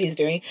he is or what he's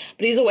doing,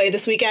 but he's away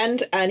this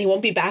weekend, and he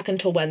won't be back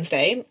until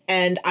Wednesday,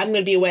 and I'm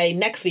going to be away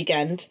next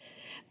weekend.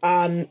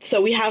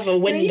 So we have a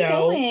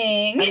window. Where are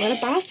you going? I'm going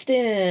to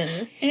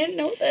Boston. I didn't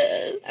know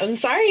this. I'm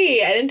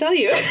sorry, I didn't tell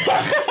you.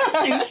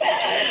 I'm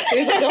sad.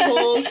 There's like a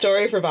whole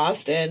story for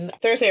Boston.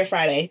 Thursday or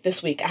Friday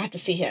this week, I have to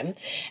see him.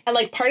 And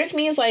like, part of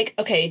me is like,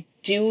 okay,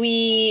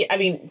 I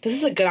mean, this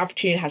is a good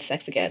opportunity to have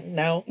sex again,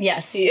 no?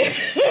 Yes.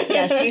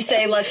 Yes, you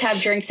say, let's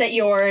have drinks at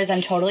yours.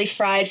 I'm totally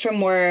fried from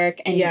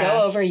work. And you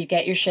go over, you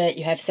get your shit,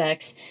 you have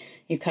sex.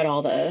 You cut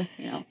all the,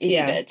 easy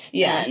bits.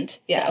 Yeah. And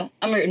so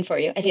I'm rooting for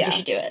you. I think you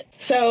should do it.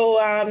 So,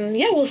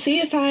 we'll see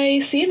if I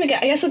see him again.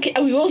 I guess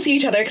we will see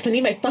each other because I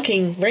need my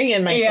fucking ring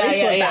and my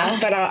bracelet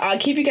back. But I'll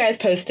keep you guys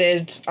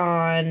posted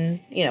on,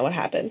 what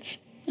happens.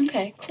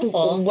 Okay,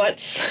 cool.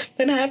 What's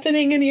been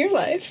happening in your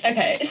life?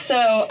 Okay,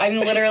 so I'm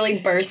literally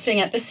bursting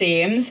at the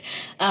seams,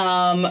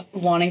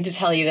 wanting to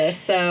tell you this.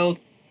 So,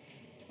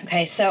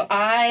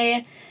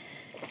 I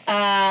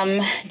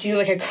do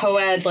like a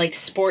co-ed like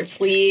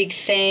sports league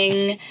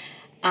thing.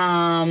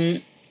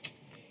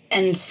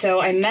 And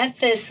so I met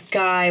this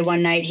guy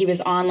one night. He was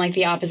on like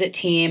the opposite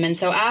team. And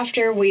so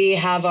after we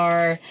have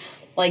our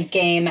like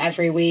game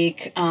every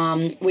week,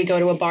 we go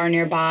to a bar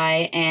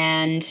nearby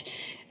and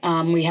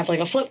we have like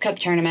a flip cup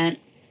tournament.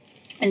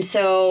 And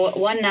so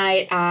one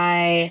night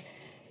I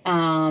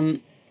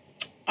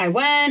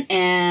went,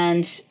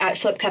 and at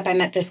Flip Cup I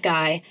met this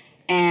guy,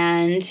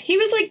 and he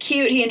was like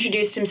cute. He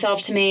introduced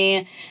himself to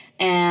me,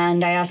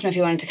 and I asked him if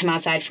he wanted to come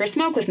outside for a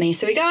smoke with me.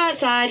 So we go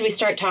outside, we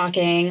start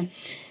talking,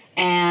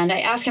 and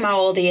I ask him how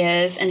old he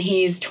is, and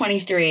he's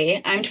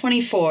 23. I'm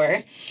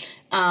 24.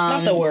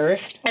 Not the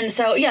worst. And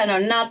so,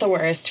 not the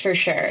worst, for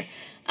sure.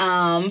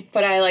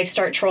 But I, like,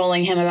 start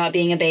trolling him about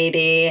being a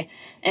baby,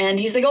 and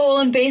he's like, oh, well,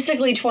 I'm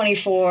basically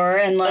 24,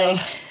 and, like,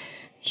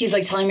 he's,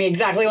 like, telling me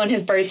exactly when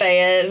his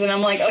birthday is, and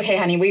I'm like, okay,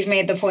 honey, we've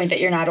made the point that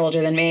you're not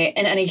older than me.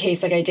 In any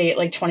case, like, I date,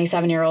 like,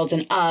 27-year-olds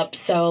and up,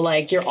 so,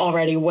 like, you're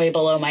already way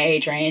below my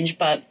age range,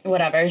 but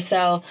whatever.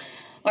 So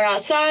we're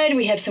outside,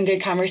 we have some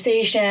good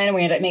conversation,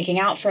 we ended up making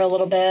out for a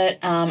little bit.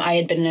 I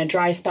had been in a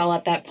dry spell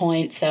at that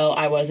point, so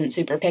I wasn't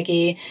super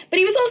picky, but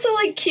he was also,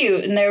 like,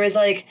 cute, and there was,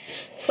 like,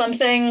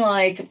 something,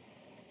 like,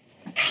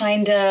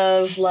 kind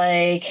of,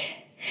 like,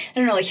 I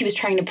don't know, like, he was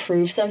trying to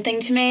prove something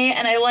to me,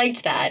 and I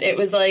liked that. It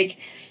was, like,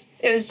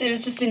 it was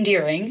just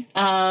endearing.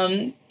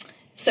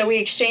 So we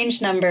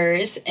exchanged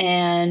numbers,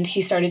 and he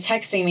started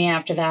texting me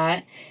after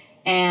that,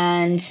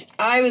 and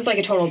I was, like,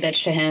 a total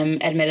bitch to him,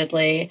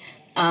 admittedly,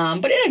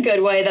 but in a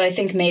good way that I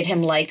think made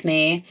him like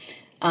me,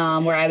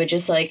 where I would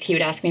just, like, he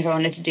would ask me if I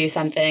wanted to do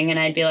something, and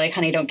I'd be like,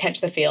 honey, don't catch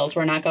the feels,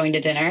 we're not going to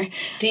dinner.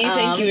 Do you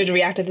think you would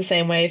react the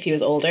same way if he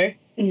was older?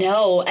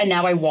 no, and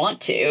now I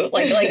want to.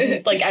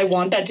 Like I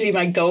want that to be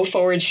my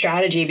go-forward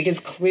strategy because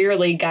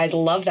clearly guys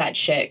love that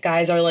shit.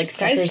 Guys are, like,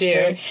 suckers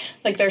for...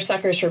 Like, they're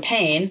suckers for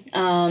pain.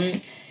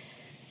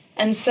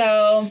 And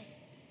so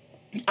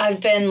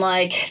I've been,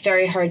 like,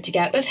 very hard to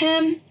get with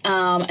him.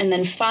 And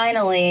then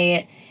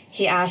finally,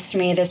 he asked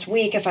me this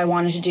week if I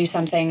wanted to do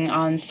something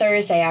on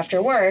Thursday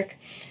after work.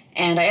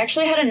 And I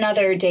actually had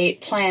another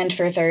date planned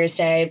for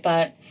Thursday,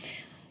 but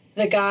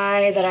the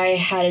guy that I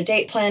had a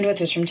date planned with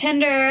was from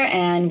Tinder,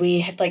 and we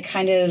had, like,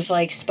 kind of,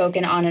 like,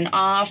 spoken on and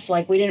off.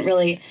 Like, I didn't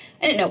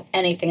know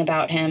anything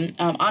about him.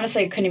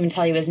 Honestly, I couldn't even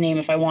tell you his name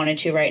if I wanted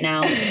to right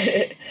now.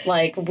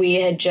 Like, we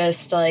had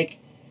just, like,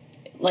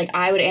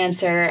 I would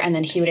answer, and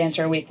then he would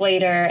answer a week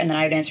later, and then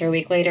I would answer a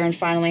week later, and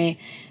finally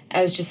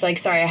I was just like,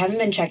 sorry, I haven't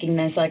been checking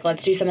this. Like,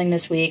 let's do something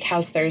this week.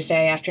 How's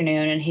Thursday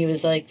afternoon? And he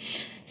was like,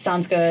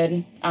 sounds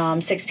good.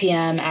 6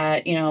 p.m.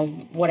 at, you know,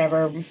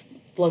 whatever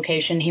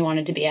location he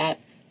wanted to be at.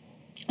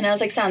 And I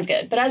was like, sounds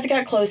good. But as it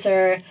got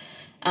closer,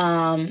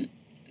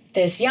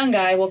 this young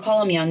guy, we'll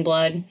call him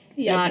Youngblood,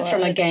 not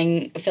from a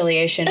gang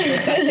affiliation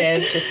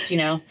perspective, just, you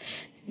know,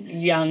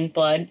 young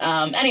blood.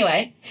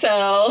 Anyway,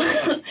 so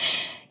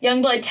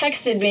Youngblood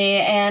texted me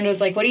and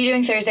was like, what are you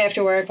doing Thursday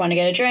after work? Want to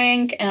get a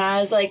drink? And I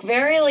was, like,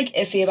 very, like,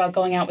 iffy about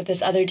going out with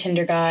this other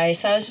Tinder guy.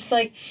 So I was just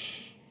like,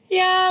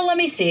 yeah, let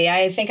me see.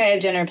 I think I have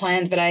dinner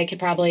plans, but I could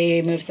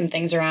probably move some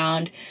things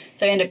around.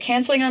 So I end up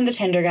canceling on the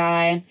Tinder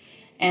guy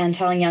and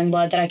telling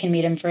Youngblood that I can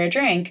meet him for a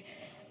drink.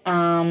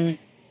 I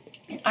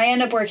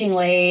end up working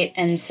late,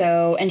 and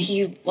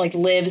he, like,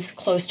 lives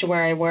close to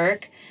where I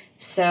work.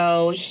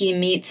 So he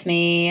meets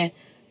me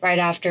right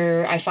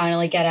after I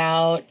finally get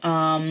out.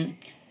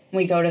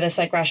 We go to this,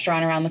 like,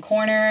 restaurant around the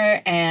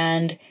corner,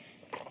 and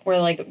we're,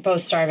 like,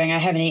 both starving. I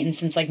haven't eaten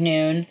since, like,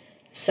 noon.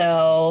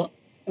 So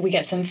we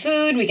get some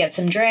food, we get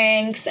some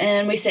drinks,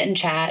 and we sit and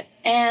chat.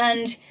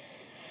 And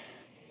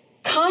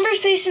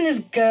conversation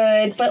is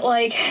good, but,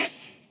 like,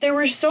 there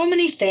were so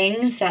many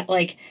things that,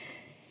 like,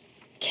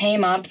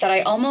 came up that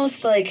I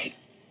almost, like,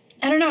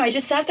 I don't know, I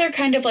just sat there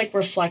kind of, like,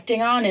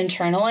 reflecting on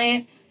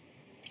internally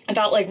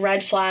about, like,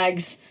 red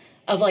flags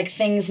of, like,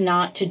 things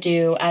not to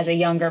do as a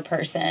younger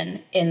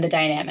person in the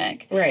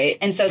dynamic. Right.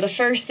 And so the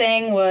first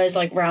thing was,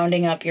 like,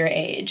 rounding up your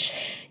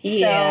age.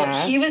 Yeah.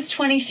 So he was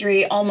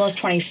 23, almost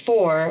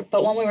 24,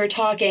 but when we were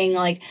talking,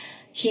 like,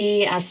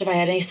 he asked if I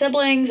had any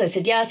siblings. I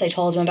said yes. I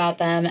told him about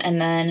them. And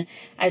then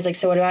I was like,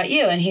 so what about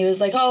you? And he was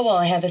like, oh, well,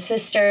 I have a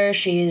sister.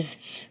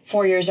 She's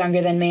 4 years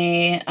younger than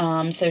me.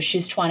 So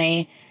she's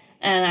 20.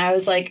 And I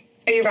was like,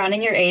 are you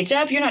rounding your age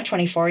up? You're not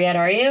 24 yet,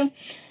 are you?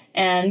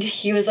 And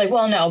he was like,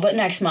 well, no, but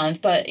next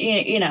month. But,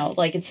 you know,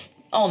 like, it's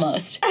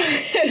almost.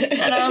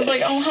 And I was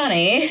like, oh,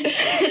 honey.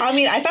 I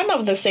mean, I found out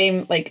with the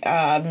same, like,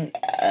 guy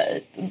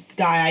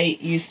I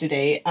used to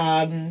date.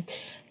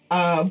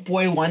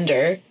 Boy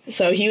Wonder.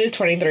 So he was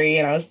 23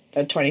 and I was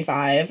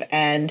 25,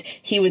 and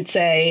he would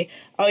say,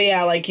 oh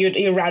yeah, like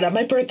you round up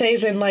my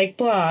birthdays and like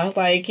blah,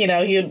 like, you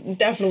know, he'd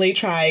definitely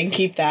try and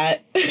keep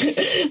that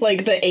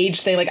like the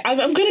age thing, like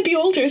I'm gonna be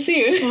older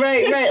soon.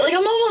 Right, like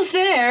I'm almost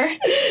there.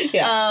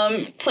 Yeah.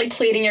 It's like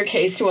pleading your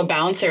case to a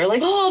bouncer,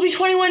 like, oh, I'll be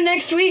 21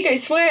 next week, I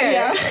swear.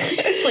 Yeah.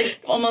 It's like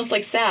almost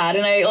like sad.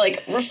 And I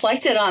like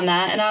reflected on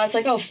that and I was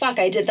like, oh fuck,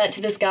 I did that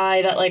to this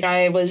guy that like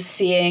I was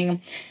seeing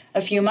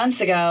a few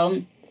months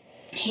ago.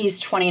 He's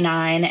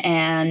 29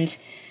 and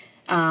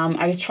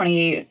I was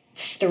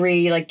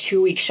 23, like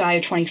 2 weeks shy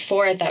of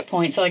 24 at that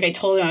point. So like I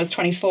told him I was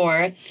 24.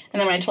 And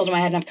then when I told him I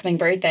had an upcoming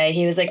birthday,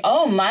 he was like,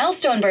 oh,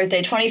 milestone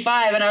birthday,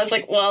 25. And I was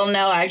like, well,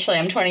 no, actually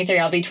I'm 23.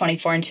 I'll be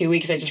 24 in 2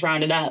 weeks. I just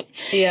rounded up.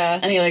 Yeah.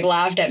 And he like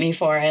laughed at me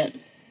for it.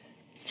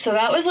 So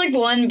that was like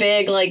one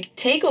big like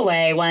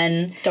takeaway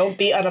when... Don't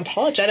be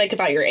unapologetic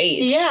about your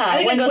age.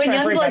 Yeah, when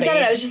Youngblood said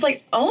it, I was just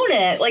like, own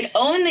it. Like,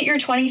 own that you're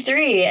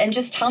 23 and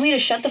just tell me to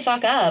shut the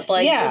fuck up.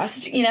 Like, yeah.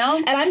 Just, you know?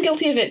 And I'm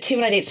guilty of it too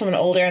when I date someone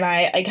older and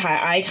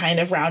I kind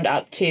of round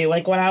up too.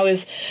 Like, when I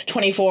was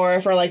 24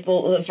 for like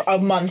for a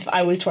month,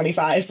 I was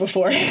 25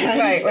 beforehand.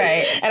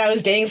 Right. And I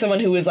was dating someone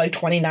who was like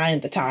 29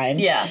 at the time.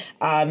 Yeah.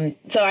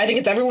 So I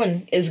think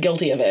everyone is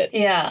guilty of it.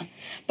 Yeah.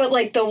 But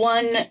like the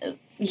one...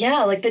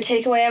 Yeah, like the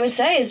takeaway I would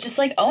say is just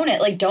like own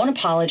it. Like don't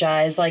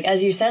apologize. Like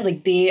as you said,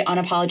 like be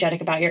unapologetic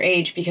about your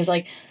age because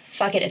like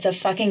fuck it, it's a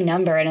fucking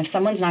number. And if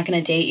someone's not going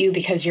to date you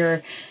because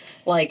you're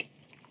like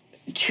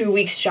 2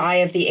 weeks shy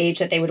of the age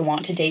that they would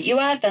want to date you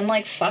at, then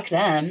like fuck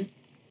them.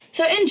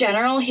 So in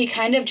general, he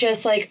kind of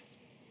just like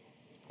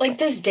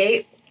this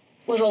date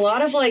was a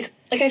lot of like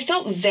I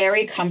felt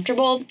very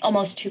comfortable,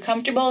 almost too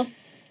comfortable.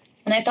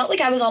 And I felt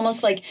like I was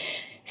almost like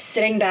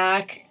sitting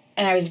back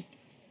and I was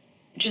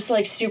just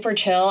like super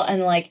chill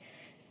and like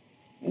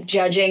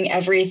judging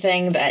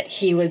everything that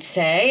he would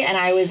say, and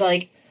I was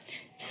like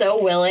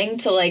so willing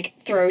to like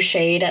throw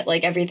shade at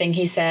like everything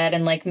he said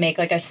and like make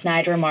like a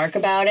snide remark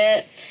about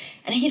it,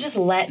 and he just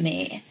let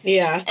me.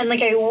 Yeah. And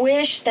like I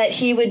wish that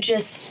he would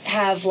just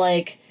have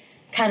like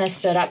kind of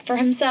stood up for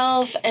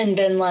himself and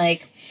been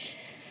like,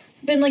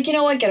 you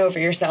know what, get over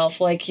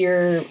yourself, like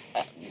you're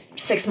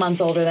 6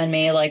 months older than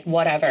me, like,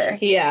 whatever.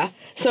 Yeah.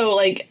 So,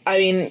 like, I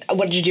mean,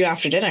 what did you do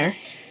after dinner?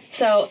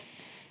 So,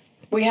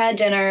 we had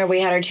dinner, we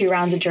had our 2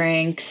 rounds of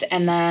drinks,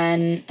 and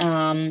then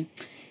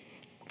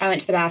I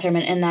went to the bathroom,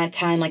 and in that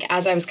time, like,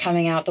 as I was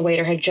coming out, the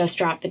waiter had just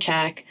dropped the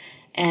check,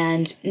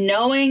 and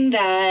knowing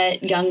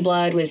that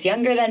Youngblood was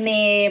younger than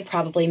me,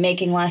 probably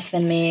making less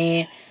than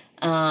me,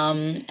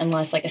 and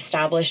less, like,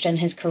 established in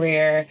his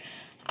career,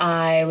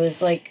 I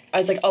was like,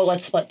 oh,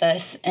 let's split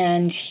this.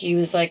 And he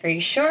was like, are you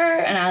sure?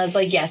 And I was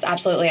like, yes,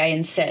 absolutely, I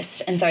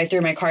insist. And so I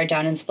threw my card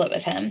down and split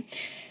with him.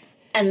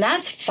 And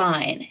that's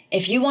fine.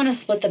 If you want to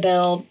split the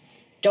bill,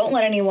 don't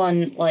let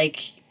anyone, like,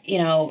 you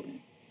know,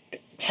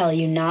 tell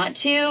you not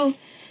to.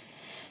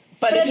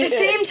 But at the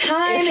same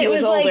time, if he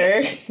was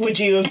older, like, would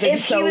you have been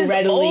so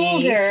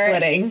readily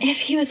splitting?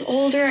 If he was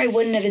older, I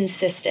wouldn't have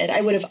insisted.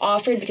 I would have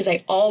offered because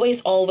I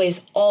always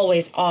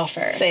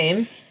offer.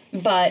 Same.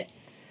 But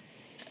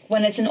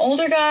when it's an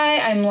older guy,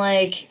 I'm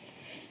like,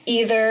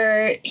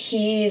 either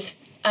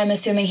I'm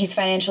assuming he's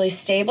financially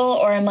stable,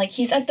 or I'm like,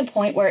 he's at the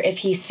point where if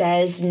he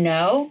says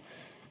no,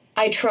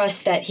 I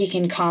trust that he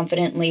can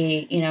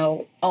confidently, you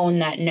know, own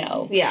that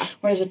no. Yeah.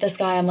 Whereas with this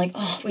guy, I'm like,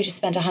 oh, we just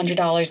spent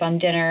 $100 on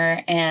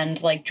dinner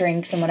and, like,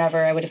 drinks and whatever.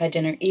 I would have had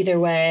dinner either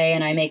way,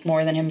 and I make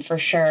more than him for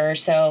sure.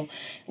 So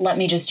let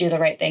me just do the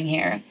right thing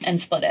here and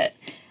split it.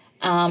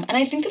 And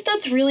I think that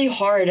that's really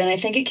hard, and I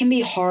think it can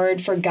be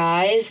hard for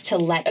guys to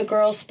let a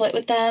girl split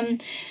with them.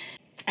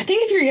 I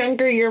think if you're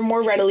younger, you're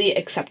more readily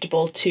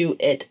acceptable to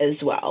it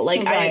as well.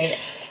 Like, right.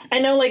 I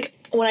know, like,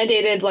 when I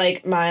dated,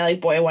 like, my, like,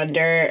 boy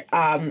wonder,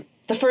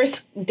 the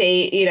first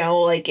date, you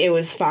know, like, it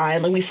was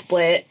fine. Like, we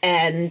split,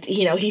 and,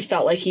 you know, he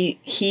felt like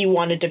he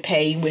wanted to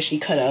pay, wish he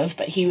could have,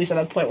 but he was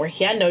at a point where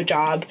he had no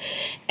job,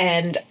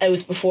 and it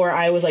was before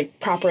I was, like,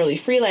 properly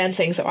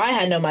freelancing, so I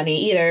had no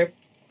money either.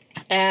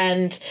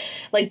 And,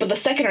 like, but the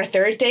second or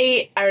third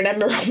date, I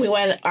remember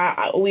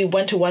we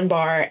went to one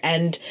bar,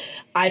 and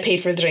I paid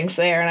for the drinks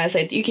there, and I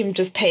said, you can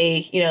just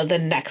pay, you know, the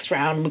next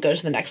round. We go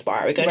to the next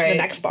bar. We go to the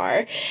next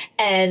bar.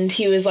 And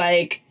he was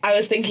like, I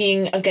was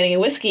thinking of getting a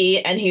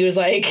whiskey, and he was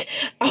like,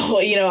 oh,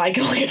 you know, I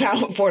can only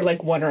afford,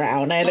 like, one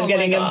round. I ended up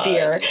getting a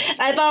beer. And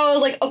I thought, I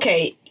was like,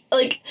 okay,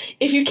 like,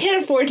 if you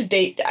can't afford to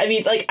date, I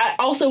mean, like,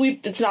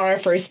 it's not our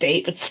first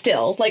date, but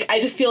still, like,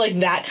 I just feel like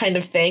that kind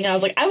of thing. I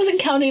was like, I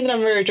wasn't counting the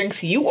number of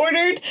drinks you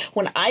ordered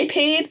when I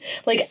paid.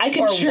 Like, I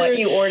could what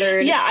you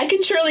ordered. Yeah, I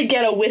can surely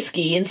get a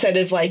whiskey instead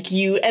of, like,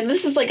 you, and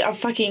this is, like, a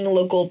fucking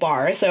local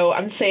bar, so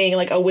I'm saying,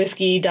 like, a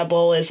whiskey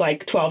double is,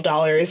 like,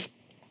 $12.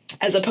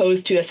 As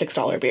opposed to a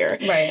 $6 beer.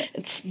 Right.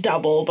 It's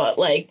double, but,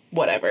 like,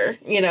 whatever.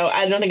 You know,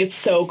 I don't think it's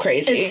so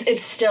crazy.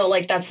 It's still,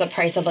 like, that's the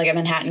price of, like, a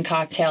Manhattan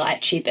cocktail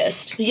at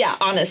cheapest. Yeah,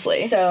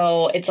 honestly.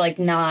 So it's, like,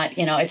 not,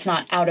 you know, it's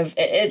not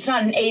it's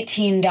not an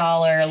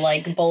 $18,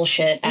 like,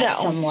 bullshit at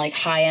some, like,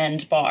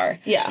 high-end bar.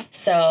 Yeah.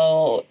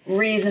 So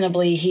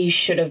reasonably, he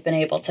should have been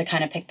able to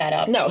kind of pick that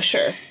up. No,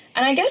 sure.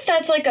 And I guess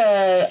that's, like,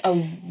 a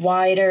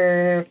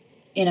wider,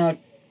 you know,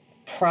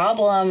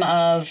 problem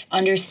of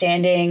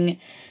understanding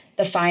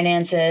the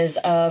finances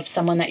of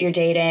someone that you're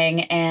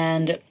dating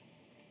and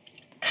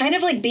kind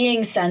of, like,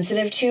 being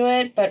sensitive to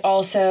it, but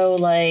also,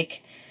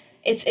 like,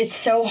 it's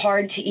so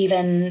hard to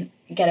even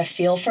get a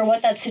feel for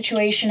what that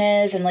situation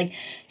is. And, like,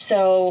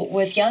 so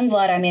with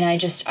Youngblood, I mean, I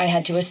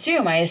had to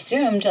assume. I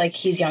assumed, like,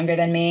 he's younger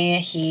than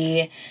me.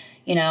 He,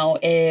 you know,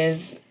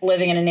 is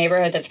living in a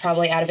neighborhood that's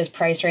probably out of his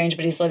price range,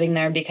 but he's living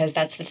there because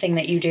that's the thing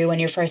that you do when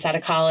you're first out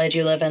of college.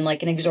 You live in,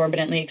 like, an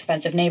exorbitantly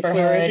expensive neighborhood.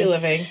 Where is he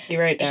living?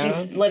 You write down.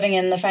 He's living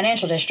in the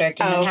financial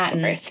district in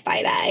Manhattan. Oh,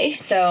 Spidey.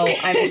 So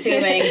I'm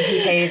assuming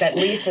he pays at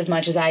least as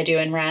much as I do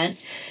in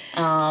rent.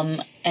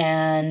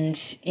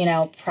 And, you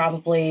know,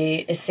 probably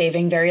is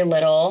saving very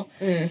little.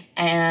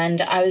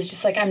 And I was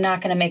just like, I'm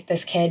not going to make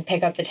this kid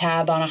pick up the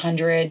tab on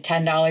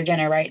 $110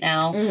 dinner right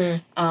now.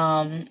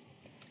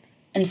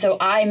 And so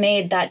I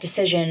made that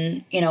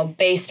decision, you know,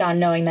 based on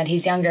knowing that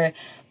he's younger.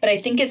 But I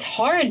think it's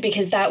hard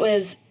because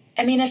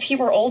I mean, if he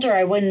were older,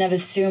 I wouldn't have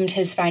assumed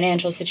his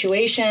financial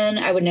situation.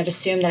 I wouldn't have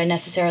assumed that I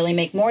necessarily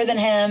make more than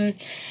him.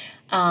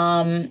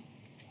 And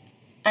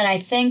I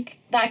think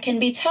that can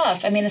be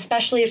tough. I mean,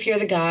 especially if you're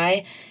the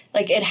guy,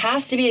 like, it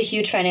has to be a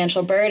huge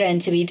financial burden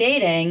to be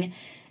dating.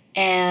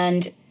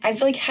 And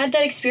I've, like, had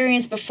that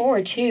experience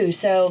before, too.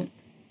 So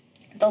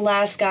the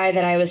last guy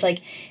that I was, like,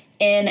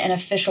 in an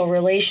official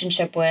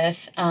relationship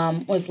with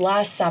was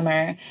last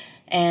summer,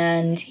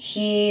 and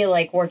he,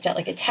 like, worked at,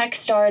 like, a tech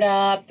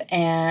startup,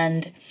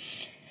 and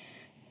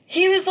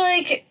he was,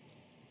 like,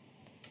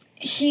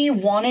 he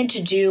wanted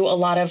to do a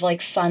lot of,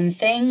 like, fun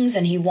things,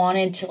 and he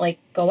wanted to, like,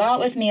 go out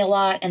with me a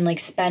lot and, like,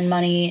 spend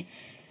money,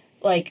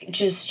 like,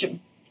 just,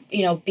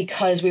 you know,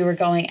 because we were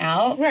going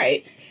out.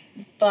 Right.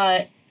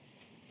 But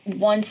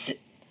once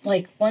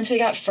we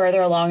got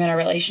further along in our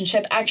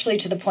relationship, actually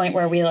to the point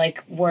where we,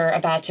 like, were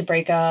about to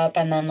break up,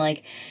 and then,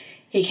 like,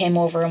 he came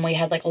over and we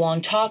had, like, a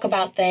long talk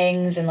about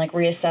things and, like,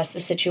 reassessed the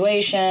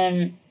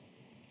situation,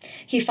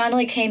 he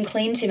finally came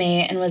clean to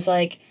me and was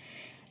like,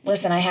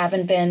 listen, I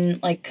haven't been,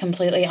 like,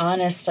 completely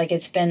honest. Like,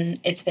 it's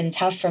been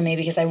tough for me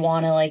because I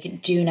want to,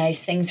 like, do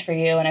nice things for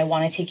you and I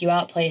want to take you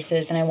out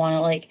places and I want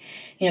to, like,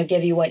 you know,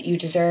 give you what you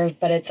deserve.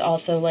 But it's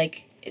also,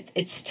 like,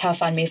 it's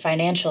tough on me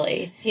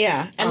financially.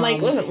 Yeah. And,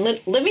 like, listen,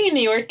 living in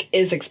New York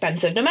is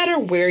expensive no matter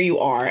where you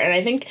are. And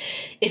I think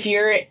if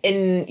you're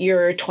in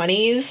your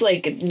 20s,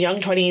 like, young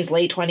 20s,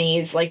 late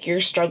 20s, like, you're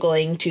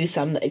struggling to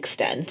some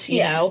extent,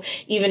 you know?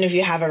 Even if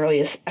you have a really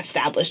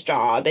established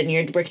job and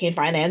you're working in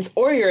finance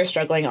or you're a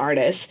struggling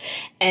artist.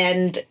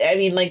 And, I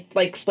mean,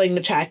 like splitting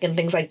the check and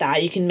things like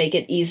that, you can make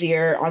it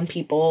easier on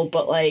people.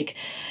 But, like,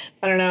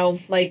 I don't know,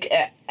 like,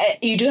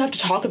 you do have to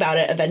talk about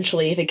it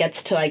eventually if it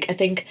gets to, like, I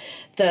think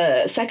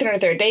the second or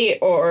third date,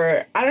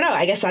 or I don't know,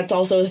 I guess that's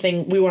also the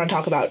thing we want to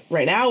talk about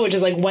right now, which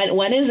is, like,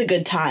 when is a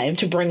good time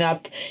to bring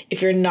up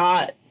if you're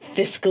not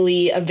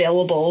fiscally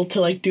available to,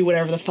 like, do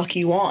whatever the fuck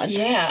you want.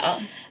 Yeah.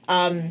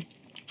 And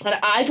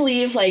I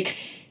believe, like,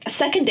 a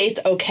second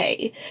date's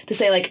okay to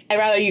say, like, I'd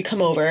rather you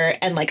come over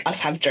and, like,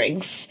 us have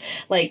drinks,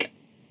 like,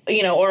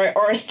 you know,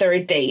 or a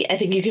third date. I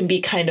think you can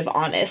be kind of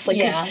honest. Like,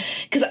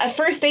 because a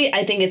first date,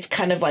 I think it's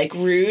kind of, like,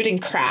 rude and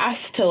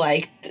crass to,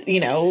 like, you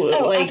know.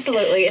 Oh, like,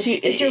 absolutely.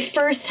 It's your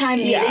first time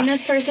meeting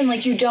this person.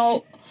 Like, you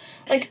don't,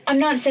 like, I'm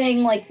not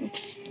saying, like,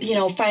 you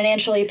know,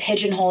 financially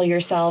pigeonhole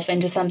yourself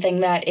into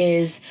something that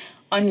is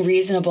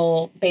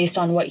unreasonable based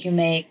on what you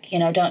make. You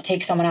know, don't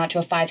take someone out to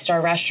a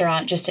 5-star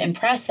restaurant just to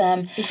impress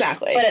them.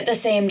 Exactly. But at the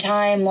same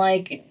time,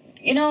 like,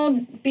 you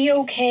know, be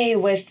okay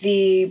with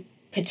the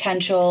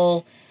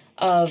potential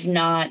of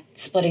not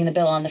splitting the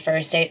bill on the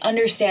first date.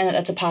 Understand that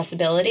that's a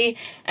possibility.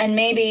 And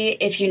maybe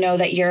if you know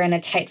that you're in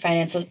a tight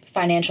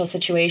financial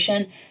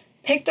situation,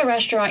 pick the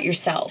restaurant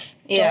yourself.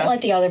 Yeah. Don't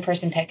let the other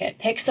person pick it.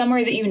 Pick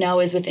somewhere that you know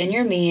is within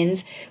your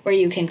means, where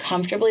you can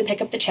comfortably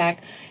pick up the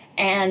check,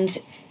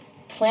 and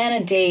plan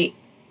a date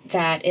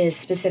that is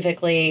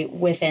specifically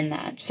within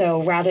that.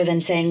 So rather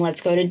than saying,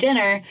 let's go to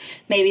dinner,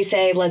 maybe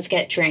say, let's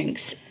get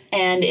drinks.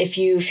 And if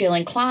you feel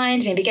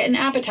inclined, maybe get an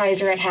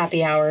appetizer at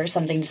happy hour,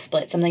 something to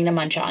split, something to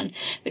munch on.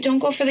 But don't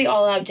go for the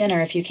all-out dinner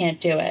if you can't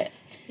do it.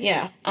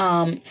 Yeah.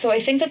 So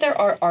I think that there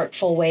are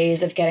artful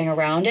ways of getting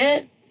around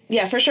it.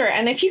 Yeah, for sure.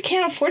 And if you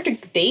can't afford to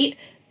date,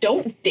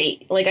 don't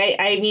date. Like,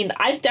 I mean,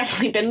 I've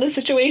definitely been in this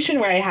situation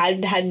where I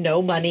had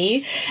no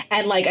money,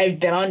 and, like, I've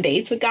been on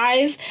dates with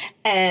guys,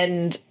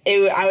 and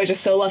I was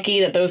just so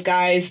lucky that those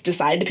guys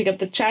decided to pick up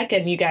the check.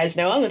 And you guys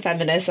know I'm a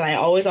feminist and I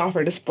always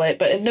offer to split,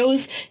 but in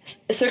those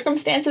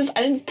circumstances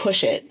I didn't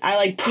push it. I,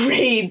 like,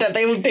 prayed that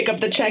they would pick up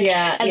the check,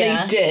 and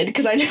they did,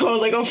 because I knew, I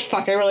was like, oh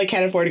fuck, I really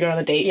can't afford to go on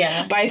the date.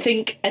 But I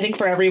think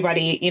for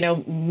everybody, you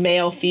know,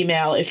 male,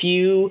 female, if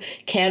you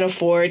can't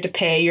afford to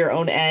pay your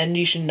own end,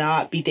 you should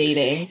not be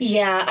dating.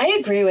 I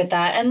agree with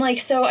that. And, like,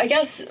 so I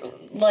guess,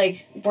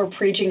 like, we're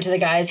preaching to the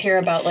guys here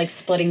about, like,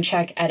 splitting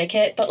check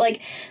etiquette, but,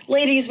 like,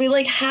 ladies, we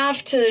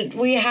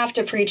have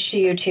to preach to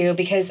you too,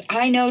 because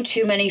I know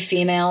too many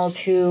females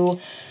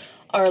who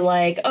are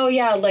like, oh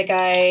yeah, like,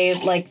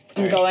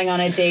 I'm going on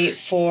a date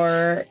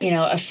for, you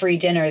know, a free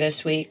dinner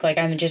this week. Like,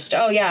 I'm just,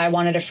 oh yeah, I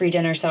wanted a free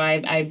dinner, so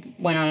I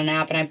went on an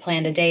app and I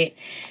planned a date.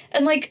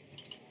 And, like,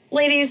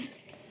 ladies,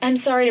 I'm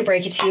sorry to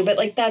break it to you, but,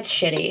 like, that's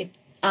shitty.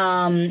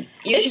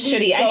 It's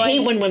shitty. I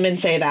hate when women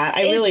say that.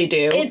 I really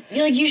do.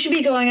 Like, you should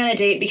be going on a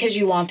date because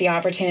you want the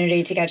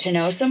opportunity to get to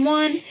know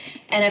someone.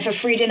 And if a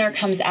free dinner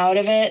comes out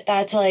of it,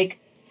 that's, like,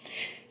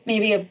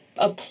 maybe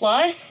a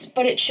plus,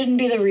 but it shouldn't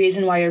be the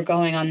reason why you're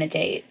going on the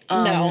date.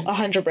 No,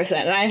 100%.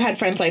 And I've had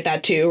friends like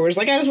that too, where it's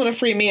like, I just want a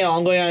free meal.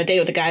 I'm going on a date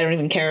with a guy I don't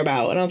even care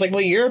about. And I was like,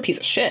 well, you're a piece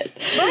of shit.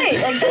 Right.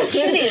 Like, that's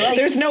shitty. Like,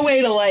 there's no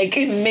way to, like,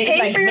 make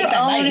that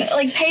nice.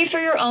 Like, pay for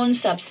your own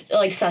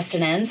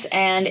sustenance.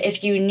 And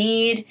if you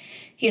need,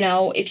 you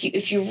know, if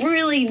you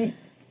really,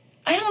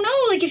 I don't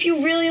know, like, if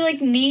you really,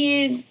 like,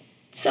 need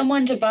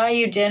someone to buy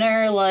you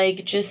dinner,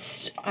 like,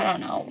 just, I don't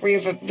know,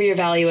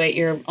 reevaluate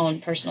your own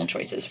personal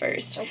choices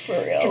first. Oh, for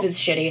real. Because it's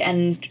shitty,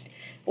 and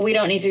we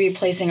don't need to be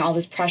placing all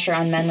this pressure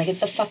on men. Like, it's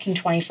the fucking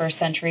 21st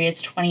century.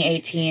 It's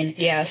 2018.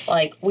 Yes.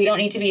 Like, we don't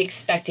need to be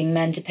expecting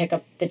men to pick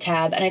up the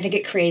tab, and I think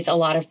it creates a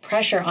lot of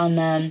pressure on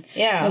them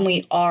when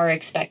we are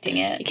expecting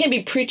it. You can't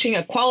be preaching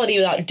equality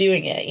without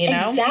doing it, you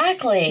know?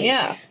 Exactly.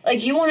 Yeah.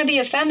 Like, you want to be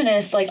a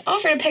feminist, like,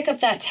 offer to pick up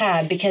that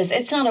tab, because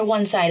it's not a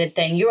one-sided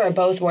thing. You are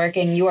both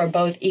working. You are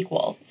both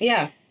equal.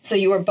 Yeah. So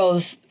you are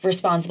both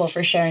responsible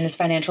for sharing this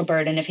financial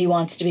burden. If he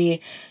wants to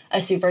be a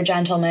super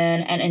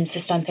gentleman and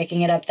insist on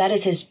picking it up, that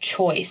is his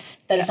choice.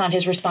 That is not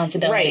his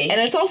responsibility. Right.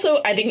 And it's also,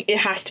 I think it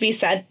has to be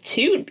said,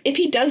 too, if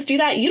he does do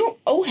that, you don't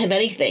owe him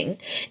anything.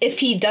 If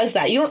he does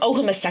that, you don't owe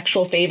him a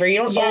sexual favor.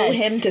 You don't owe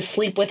him to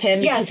sleep with him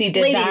because he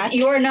did that. Ladies,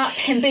 you are not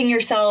pimping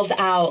yourselves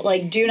out.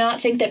 Like, do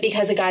not think that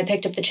because a guy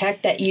picked up the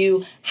check that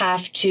you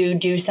have to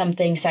do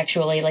something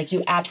sexually. Like,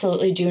 you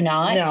absolutely do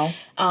not.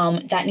 No.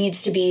 That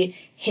needs to be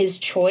his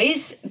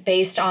choice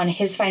based on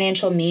his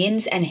financial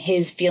means and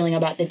his feeling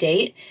about the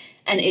date.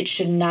 And it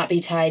should not be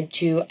tied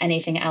to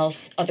anything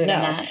else other than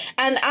that.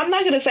 And I'm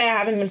not going to say I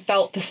haven't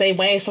felt the same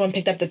way. Someone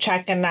picked up the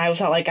check and I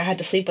felt like I had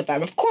to sleep with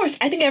them. Of course,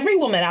 I think every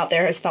woman out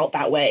there has felt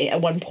that way at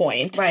one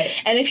point. Right.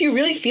 And if you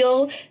really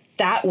feel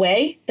that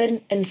way,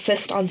 then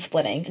insist on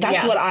splitting.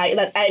 That's what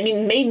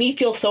made me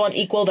feel so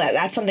unequal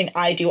that's something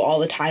I do all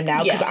the time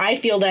now. Because I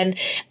feel then,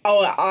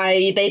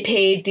 they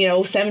paid,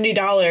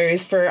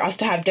 $70 for us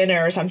to have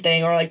dinner or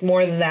something, or like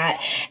more than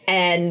that.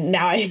 And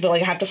now I feel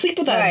like I have to sleep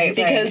with them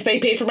because they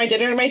paid for my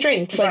dinner and my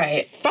drinks.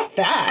 Like, fuck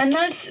that. And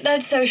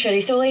that's so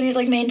shitty. So ladies,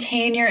 like,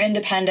 maintain your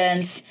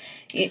independence.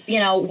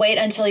 Wait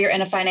until you're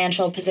in a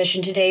financial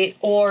position to date,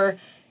 or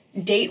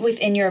date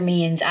within your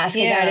means. Ask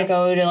a guy to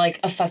go to like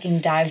a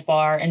fucking dive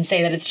bar and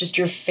say that it's just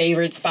your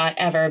favorite spot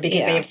ever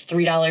because they have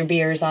 $3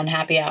 beers on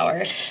happy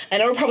hour. I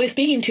know we're probably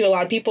speaking to a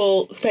lot of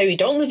people who maybe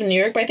don't live in New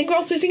York, but I think we're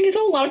also speaking to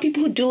a lot of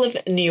people who do live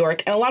in New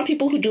York and a lot of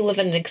people who do live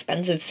in an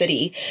expensive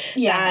city.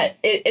 Yeah. That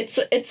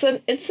it's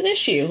an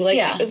issue. Like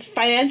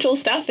financial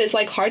stuff is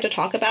like hard to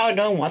talk about.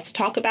 No one wants to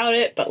talk about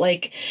it, but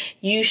like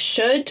you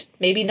should,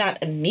 maybe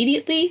not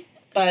immediately,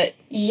 but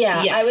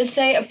yes. I would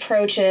say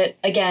approach it,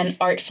 again,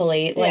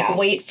 artfully. Like,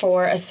 wait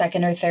for a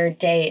second or third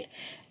date.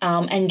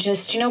 And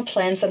just,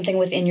 plan something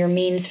within your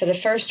means for the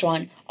first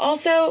one.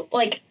 Also,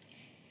 like,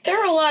 there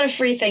are a lot of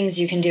free things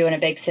you can do in a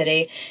big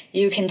city.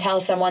 You can tell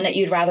someone that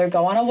you'd rather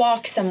go on a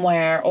walk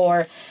somewhere,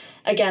 or,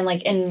 again,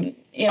 like, in...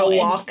 a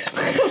walk.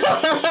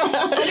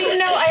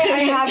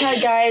 I have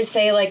had guys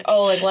say, like,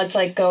 oh, like, let's,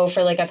 like, go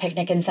for, like, a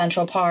picnic in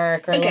Central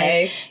Park, or,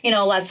 like,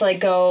 let's, like,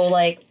 go,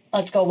 like...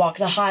 let's go walk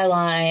the High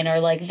Line, or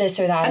like this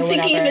or that. I'm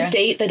thinking of a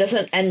date that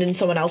doesn't end in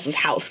someone else's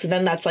house, because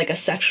then that's like a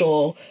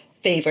sexual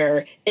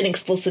favor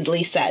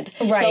inexplicitly said.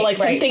 Right. So like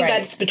something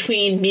that's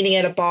between meeting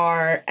at a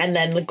bar and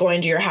then like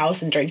going to your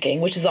house and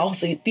drinking, which is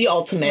also the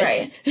ultimate.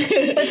 Right.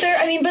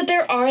 but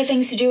there are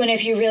things to do, and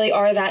if you really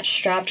are that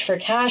strapped for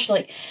cash,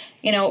 like,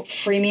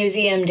 free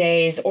museum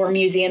days, or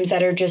museums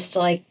that are just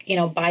like,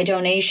 by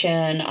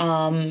donation,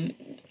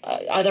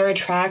 other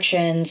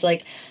attractions,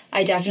 like.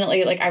 I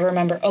definitely, like, I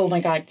remember, oh my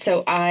God.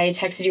 So I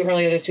texted you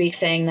earlier this week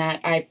saying that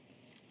I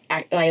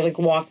like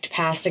walked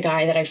past a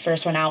guy that I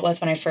first went out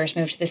with when I first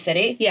moved to the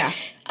city. Yeah.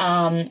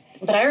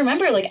 But I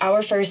remember, like,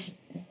 our first,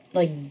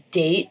 like,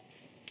 date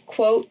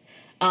quote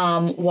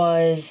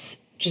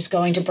was just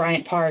going to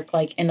Bryant Park,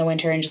 like, in the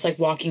winter and just, like,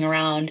 walking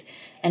around.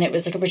 And it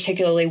was, like, a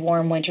particularly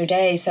warm winter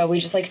day. So we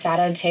just, like, sat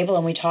at a table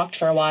and we talked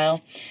for a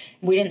while.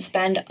 We didn't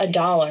spend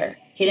 $1.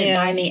 He didn't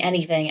buy me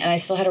anything, and I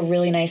still had a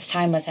really nice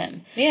time with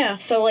him. Yeah.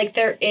 So, like,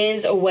 there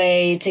is a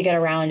way to get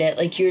around it.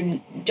 Like,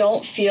 you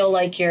don't feel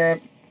like you're,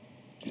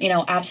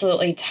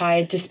 absolutely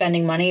tied to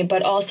spending money,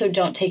 but also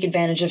don't take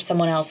advantage of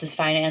someone else's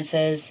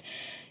finances,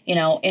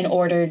 in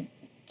order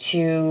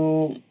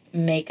to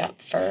make up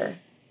for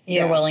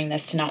your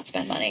willingness to not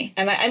spend money.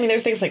 And I mean,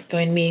 there's things like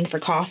going meeting for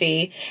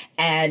coffee,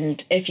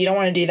 and if you don't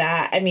want to do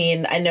that, I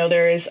mean, I know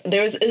this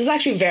is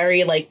actually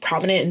very like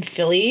prominent in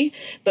Philly,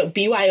 but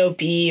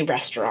BYOB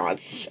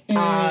restaurants,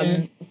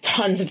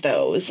 tons of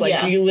those.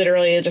 Like you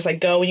literally just like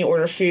go and you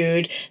order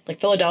food. Like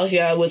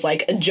Philadelphia was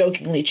like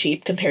jokingly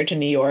cheap compared to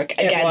New York.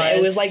 Again,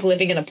 it was like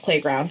living in a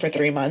playground for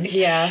 3 months.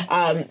 Yeah.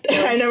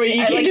 I know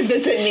you came to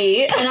visit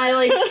me. And I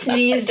like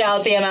sneezed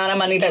out the amount of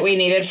money that we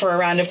needed for a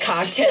round of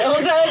cocktails.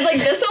 I was like,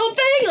 this whole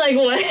thing? Like,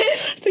 what? I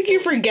think you're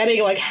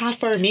forgetting like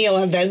half our meal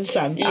and then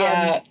some.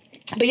 Yeah.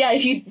 But yeah,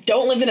 if you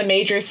don't live in a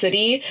major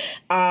city,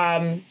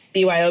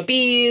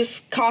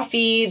 BYOBs,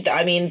 coffee,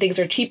 I mean, things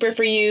are cheaper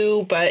for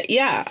you, but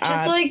yeah.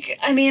 Just like,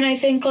 I mean, I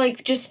think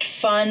like just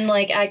fun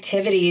like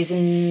activities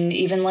and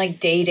even like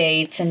day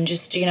dates and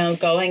just,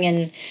 going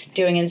and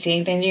doing and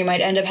seeing things. You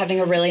might end up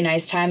having a really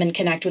nice time and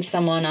connect with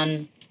someone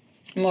on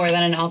more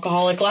than an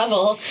alcoholic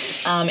level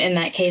in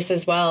that case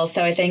as well.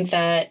 So I think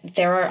that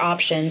there are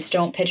options.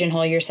 Don't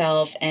pigeonhole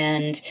yourself,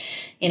 and,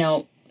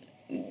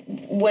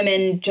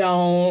 women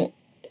don't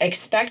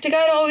expect a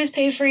guy to always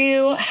pay for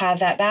you. Have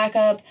that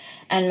backup.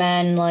 And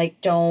men, like,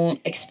 don't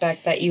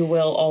expect that you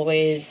will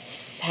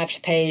always have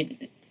to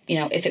pay,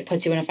 if it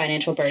puts you in a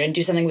financial burden.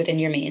 Do something within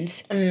your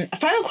means. A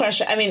final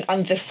question, I mean,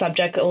 on this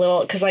subject a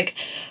little, because, like,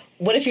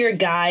 what if you're a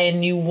guy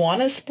and you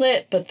want to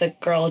split, but the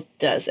girl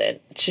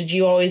doesn't? Should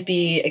you always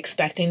be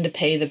expecting to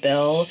pay the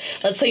bill?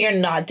 Let's say you're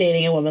not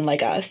dating a woman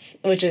like us,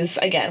 which is,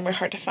 again, we're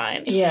hard to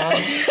find. Yeah.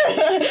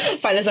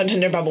 Find us on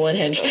Tinder, Bumble, and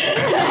Hinge.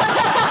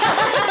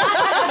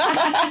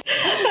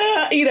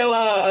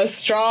 A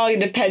strong,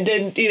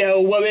 independent,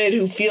 woman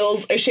who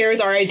feels or shares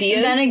our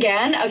ideas. Then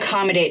again,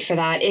 accommodate for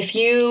that. If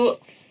you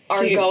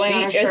are going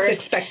on a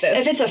first,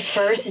 if it's a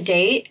first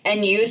date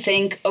and you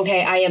think,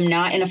 okay, I am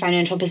not in a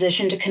financial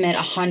position to commit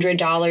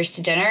 $100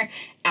 to dinner,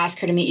 ask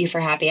her to meet you for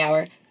happy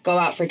hour. Go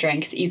out for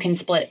drinks. You can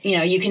split,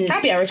 you can...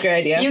 Happy hour's a great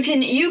idea.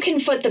 You can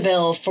foot the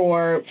bill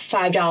for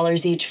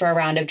 $5 each for a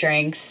round of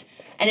drinks.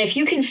 And if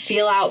you can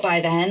feel out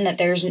by then that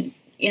there's, you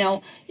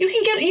can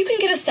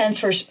get a sense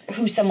for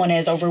who someone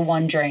is over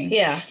one drink.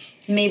 Yeah.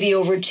 Maybe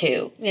over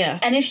two. Yeah.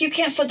 And if you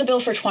can't foot the bill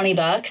for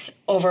 $20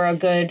 over a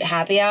good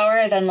happy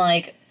hour, then,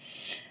 like,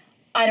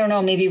 I don't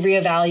know, maybe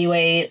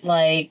reevaluate,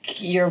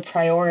 like, your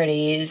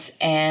priorities,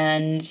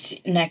 and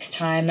next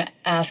time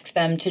ask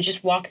them to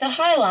just walk the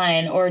High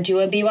Line or do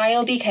a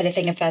BYOB kind of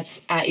thing if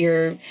that's at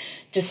your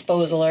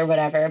disposal or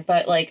whatever.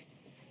 But, like,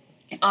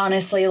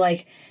 honestly,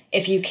 like,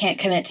 if you can't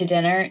commit to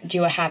dinner,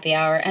 do a happy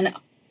hour. And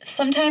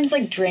sometimes,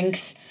 like,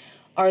 drinks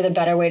are the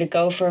better way to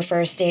go for a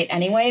first date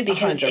anyway,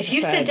 because 100%. If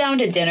you sit down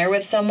to dinner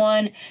with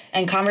someone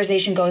and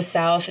conversation goes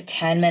south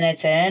 10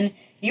 minutes in,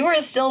 you are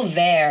still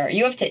there.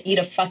 You have to eat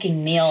a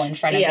fucking meal in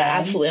front of them. Yeah,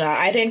 absolutely not.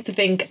 I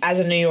think as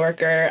a New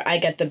Yorker, I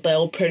get the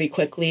bill pretty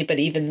quickly, but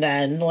even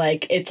then,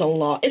 like, it's a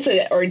lot. It's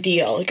an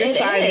ordeal. You're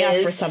signing up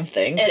for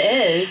something. It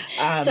is.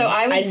 So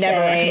I would say... I'd never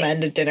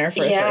recommend a dinner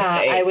for a first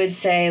date. Yeah, I would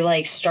say,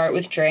 like, start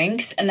with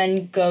drinks and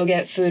then go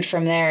get food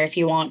from there if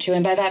you want to.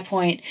 And by that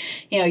point,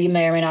 you know, you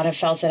may or may not have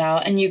felt it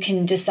out. And you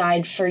can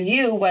decide for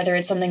you whether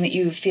it's something that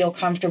you feel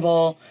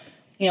comfortable,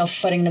 you know,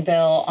 footing the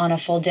bill on a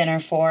full dinner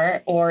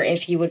for, or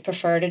if you would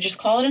prefer to just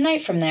call it a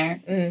night from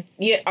there.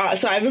 Yeah,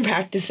 so I've been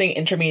practicing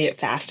intermediate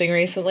fasting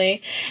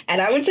recently,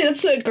 and I would say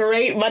that's a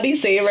great money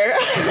saver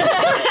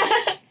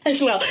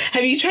as well.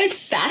 Have you tried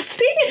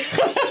fasting?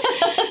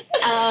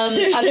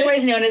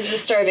 Otherwise known as the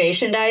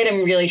starvation diet.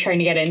 I'm really trying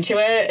to get into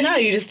it. No,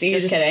 you just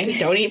kidding.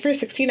 Don't eat for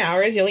 16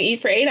 hours. You only eat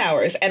for 8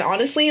 hours. And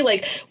honestly,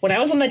 like, when I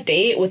was on the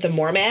date with the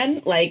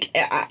Mormon, like,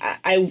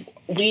 I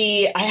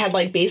had,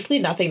 like, basically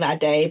nothing that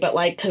day, but,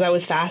 like, because I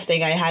was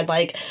fasting, I had,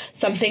 like,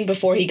 something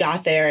before he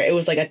got there. It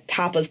was, like, a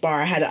tapas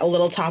bar. I had a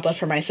little tapa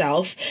for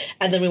myself,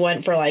 and then we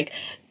went for, like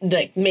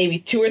maybe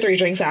 2 or 3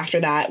 drinks after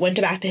that, went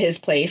back to his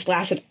place,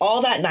 lasted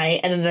all that night,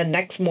 and then the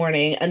next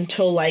morning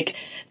until, like,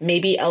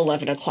 maybe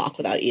 11 o'clock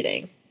without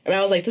eating. And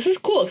I was like, this is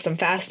cool because I'm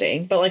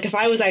fasting. But, like, if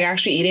I was, like,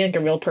 actually eating like a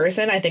real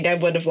person, I think I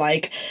would have,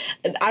 like,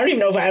 I don't even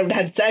know if I would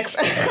have had sex.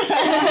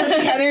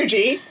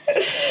 Energy.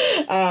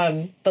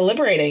 But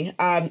liberating.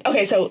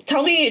 Okay, so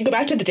tell me, go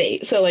back to the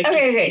date. So, like...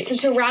 Okay, so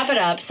to wrap it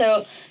up,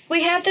 so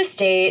we had this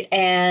date,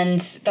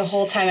 and the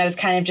whole time I was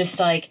kind of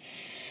just, like,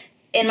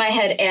 in my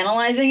head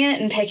analyzing it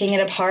and picking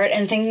it apart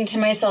and thinking to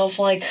myself,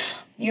 like,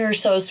 you're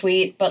so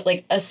sweet, but,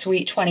 like, a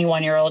sweet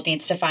 21-year-old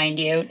needs to find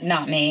you,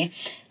 not me.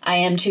 I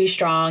am too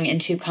strong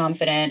and too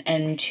confident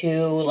and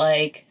too,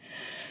 like,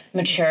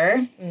 mature.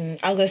 I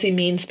was going to say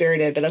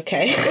mean-spirited, but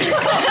okay.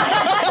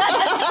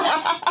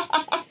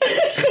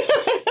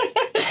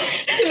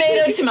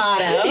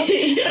 Tomato. But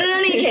in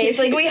any case,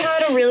 like, we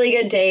had a really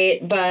good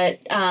date, but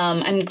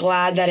I'm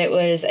glad that it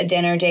was a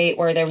dinner date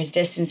where there was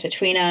distance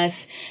between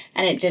us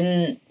and it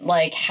didn't,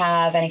 like,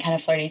 have any kind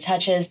of flirty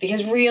touches,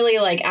 because really,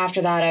 like,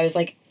 after that I was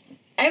like,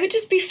 I would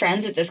just be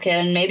friends with this kid,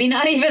 and maybe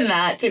not even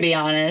that, to be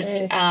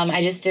honest.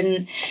 I just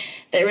didn't,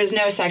 there was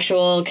no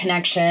sexual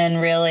connection,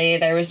 really.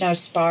 There was no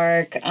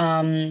spark.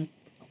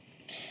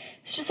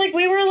 It's just, like,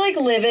 we were, like,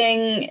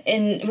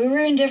 we were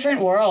in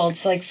different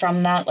worlds, like,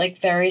 from that, like,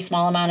 very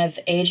small amount of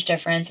age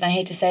difference. And I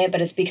hate to say it,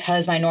 but it's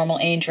because my normal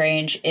age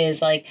range is,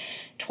 like,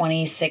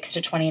 26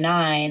 to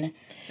 29,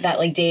 that,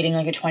 like, dating,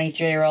 like, a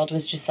 23-year-old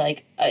was just,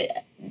 like, a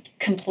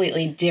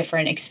completely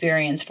different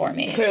experience for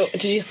me. So,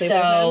 did you sleep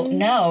with him?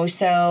 No.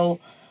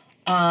 So,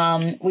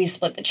 we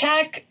split the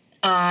check.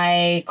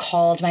 I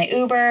called my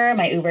Uber.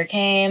 My Uber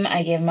came.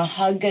 I gave him a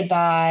hug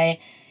goodbye.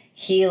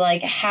 He,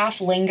 like,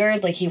 half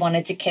lingered, like, he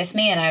wanted to kiss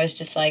me, and I was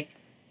just like,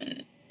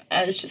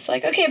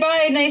 okay,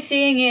 bye, nice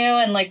seeing you,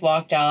 and, like,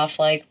 walked off.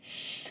 Like,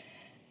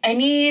 I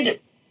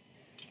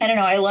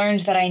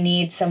learned that I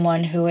need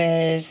someone who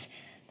is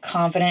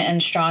confident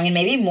and strong, and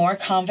maybe more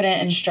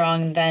confident and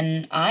strong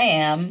than I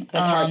am.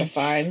 That's hard to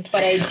find.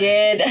 But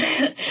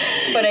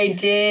I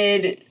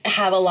did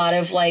have a lot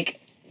of, like,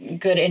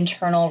 good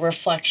internal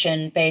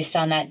reflection based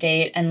on that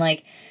date, and,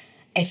 like,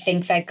 I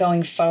think that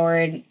going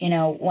forward, you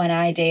know, when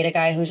I date a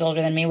guy who's older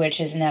than me,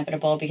 which is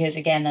inevitable because,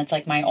 again, that's,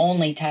 like, my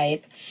only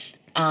type,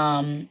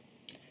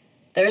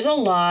 there's a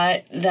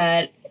lot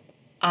that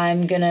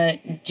I'm going to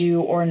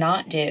do or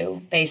not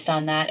do based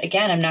on that.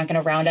 Again, I'm not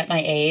going to round up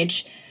my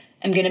age.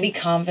 I'm going to be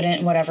confident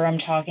in whatever I'm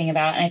talking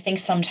about. And I think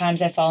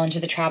sometimes I fall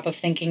into the trap of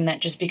thinking that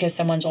just because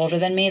someone's older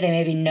than me, they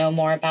maybe know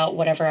more about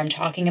whatever I'm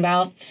talking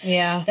about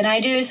than I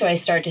do. So I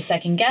start to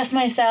second guess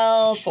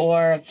myself,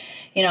 or,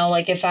 you know,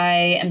 like, if I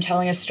am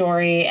telling a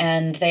story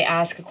and they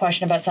ask a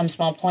question about some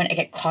small point, I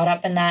get caught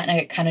up in that and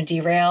I get kind of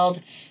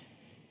derailed.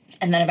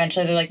 And then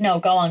eventually they're like, no,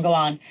 go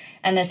on.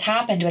 And this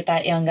happened with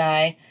that young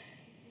guy.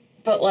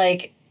 But,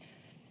 like,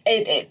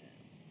 in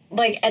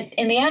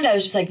the end, I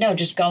was just like, no,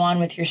 just go on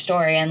with your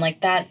story. And,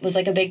 like, that was,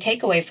 like, a big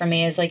takeaway for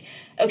me is, like,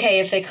 okay,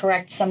 if they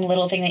correct some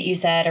little thing that you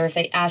said, or if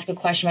they ask a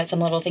question about some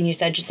little thing you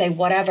said, just say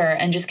whatever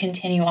and just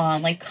continue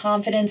on. Like,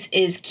 confidence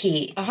is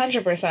key.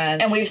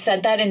 100%. And we've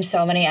said that in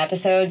so many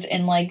episodes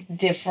in, like,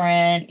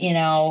 different, you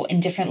know, in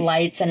different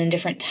lights and in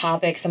different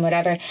topics and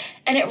whatever.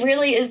 And it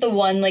really is the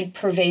one, like,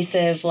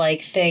 pervasive, like,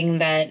 thing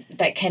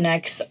that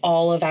connects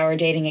all of our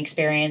dating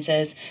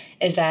experiences,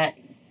 is that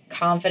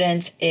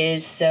confidence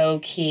is so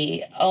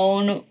key.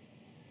 Own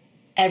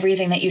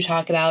everything that you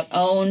talk about.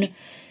 Own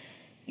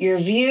your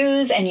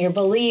views and your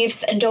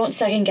beliefs, and don't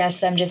second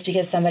guess them just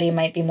because somebody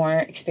might be more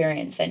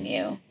experienced than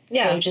you.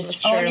 Yeah, so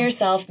just own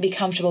yourself, be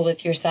comfortable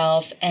with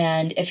yourself,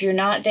 and if you're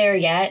not there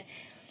yet,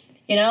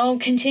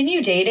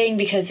 continue dating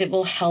because it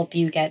will help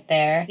you get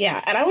there.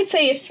 Yeah, and I would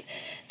say if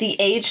the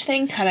age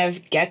thing kind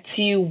of gets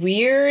you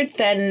weird,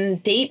 then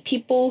date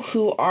people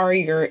who are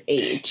your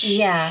age.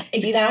 Yeah,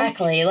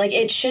 exactly. Like,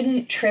 it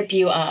shouldn't trip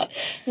you up.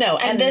 No.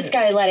 And this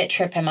guy let it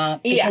trip him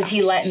up because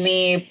he let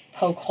me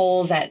poke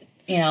holes at,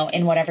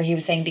 in whatever he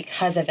was saying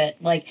because of it.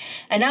 Like,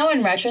 and now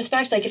in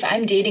retrospect, like, if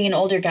I'm dating an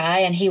older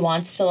guy and he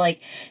wants to,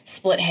 like,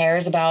 split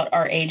hairs about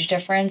our age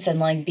difference and,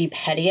 like, be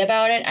petty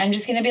about it, I'm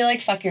just going to be like,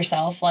 fuck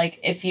yourself. Like,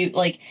 if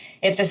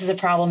this is a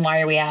problem,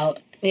 why are we out?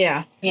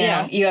 Yeah. You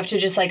know, you have to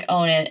just, like,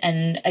 own it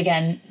and,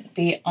 again,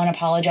 be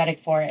unapologetic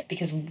for it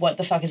because what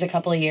the fuck is a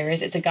couple of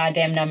years? It's a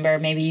goddamn number.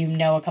 Maybe you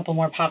know a couple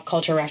more pop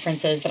culture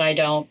references that I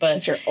don't,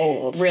 but you're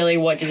old. Really,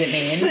 what does it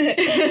mean?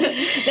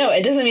 No,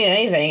 it doesn't mean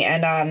anything.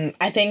 And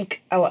I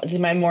think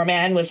my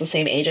Mormon was the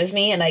same age as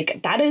me, and,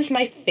 like, that is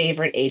my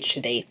favorite age to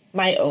date.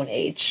 My own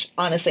age.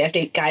 Honestly, I've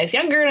dated guys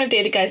younger and I've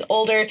dated guys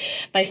older.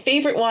 My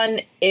favorite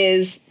one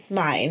is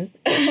mine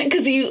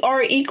because you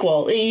are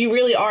equal. You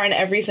really are in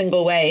every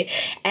single way,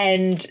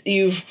 and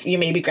you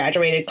maybe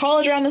graduated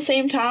college around the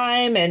same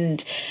time,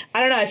 and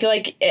I don't know, I feel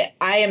like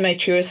I am my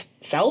truest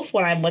self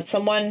when I'm with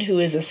someone who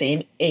is the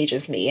same age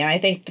as me, and I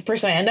think the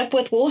person I end up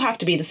with will have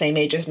to be the same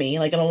age as me,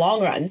 like, in the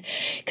long run,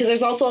 because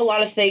there's also a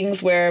lot of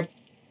things where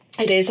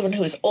I dated someone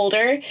who was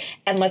older,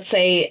 and let's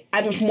say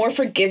I'm more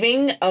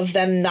forgiving of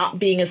them not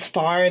being as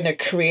far in their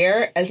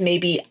career as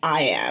maybe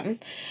I am.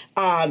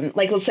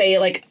 Like, let's say,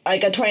 like a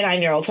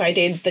 29-year-old. So I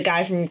dated the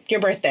guy from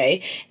your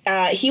birthday.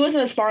 He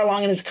wasn't as far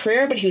along in his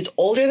career, but he was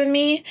older than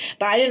me.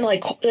 But I didn't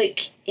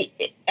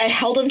I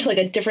held him to, like,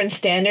 a different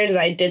standard as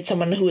I did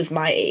someone who was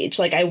my age.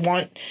 Like, I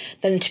want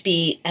them to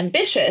be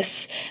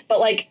ambitious, but,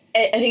 like,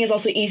 I think it's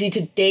also easy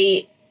to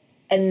date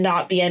and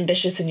not be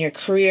ambitious in your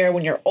career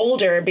when you're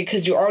older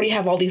because you already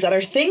have all these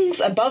other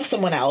things above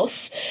someone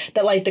else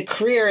that, like, the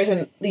career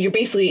isn't, you're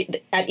basically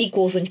at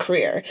equals in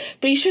career.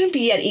 But you shouldn't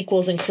be at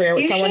equals in career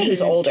with someone who's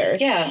older.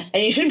 Yeah.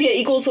 And you shouldn't be at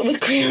equals with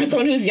career with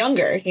someone who's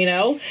younger,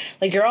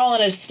 Like, you're all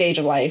in a stage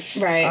of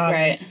life. Right,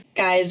 right.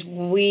 Guys,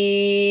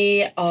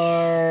 we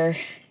are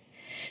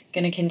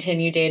going to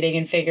continue dating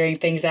and figuring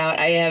things out.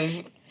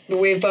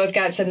 We've both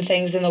got some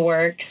things in the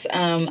works.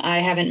 I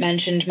haven't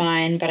mentioned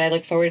mine, but I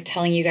look forward to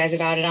telling you guys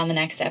about it on the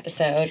next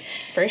episode.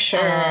 For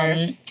sure.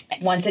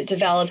 Once it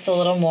develops a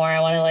little more,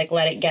 I want to, like,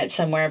 let it get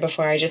somewhere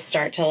before I just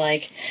start to,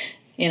 like,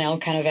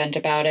 kind of vent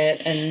about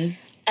it. And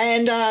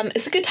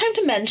it's a good time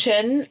to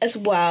mention as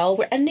well,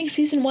 we're ending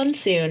season 1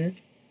 soon.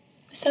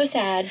 So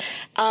sad.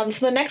 So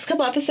the next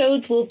couple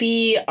episodes will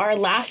be our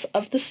last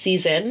of the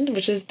season,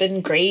 which has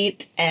been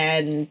great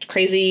and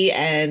crazy.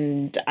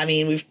 And I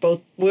mean, we've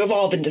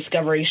all been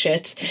discovering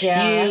shit.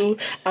 Yeah. You,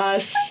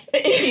 us.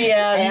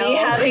 Yeah, me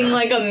having,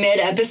 like, a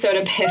mid-episode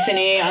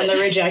epiphany on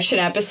the rejection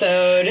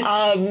episode.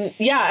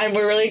 Yeah, and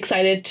we're really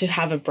excited to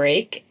have a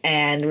break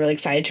and really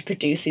excited to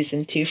produce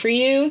season 2 for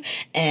you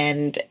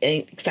and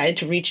excited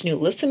to reach new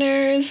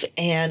listeners.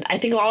 And I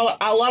think a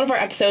lot of our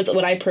episodes,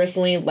 what I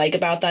personally like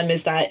about them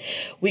is that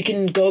we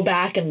can go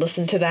back and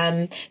listen to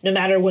them no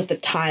matter what the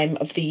time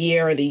of the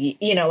year or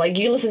like,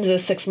 you can listen to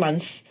this 6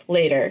 months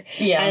later.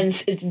 Yeah.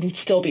 And it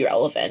still be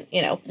relevant,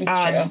 It's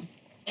true.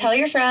 Tell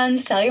your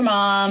friends, tell your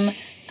mom.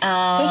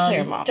 Don't tell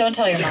your mom. Don't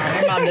tell your mom.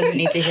 Your mom doesn't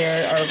need to hear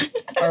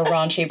our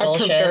raunchy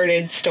bullshit. Our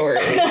perverted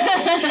stories.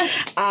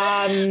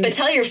 But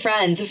tell your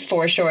friends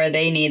for sure.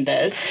 They need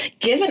this.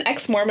 Give an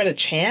ex-Mormon a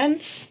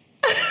chance.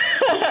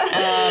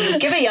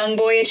 Give a young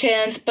boy a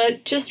chance,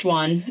 but just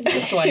one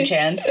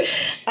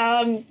chance.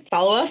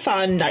 Follow us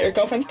on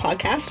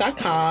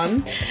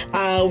notyourgirlfriendspodcast.com.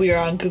 We are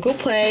on Google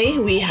Play.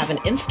 We have an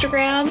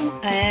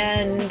Instagram,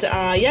 and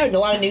a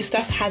lot of new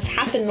stuff has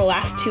happened the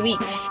last 2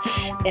 weeks,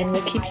 and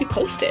we'll keep you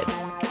posted.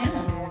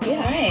 Yeah.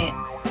 All right.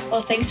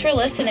 Well, thanks for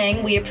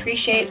listening. We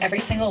appreciate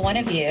every single one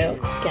of you.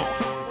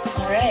 Yes.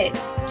 All right.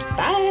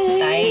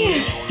 Bye.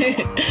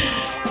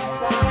 Bye.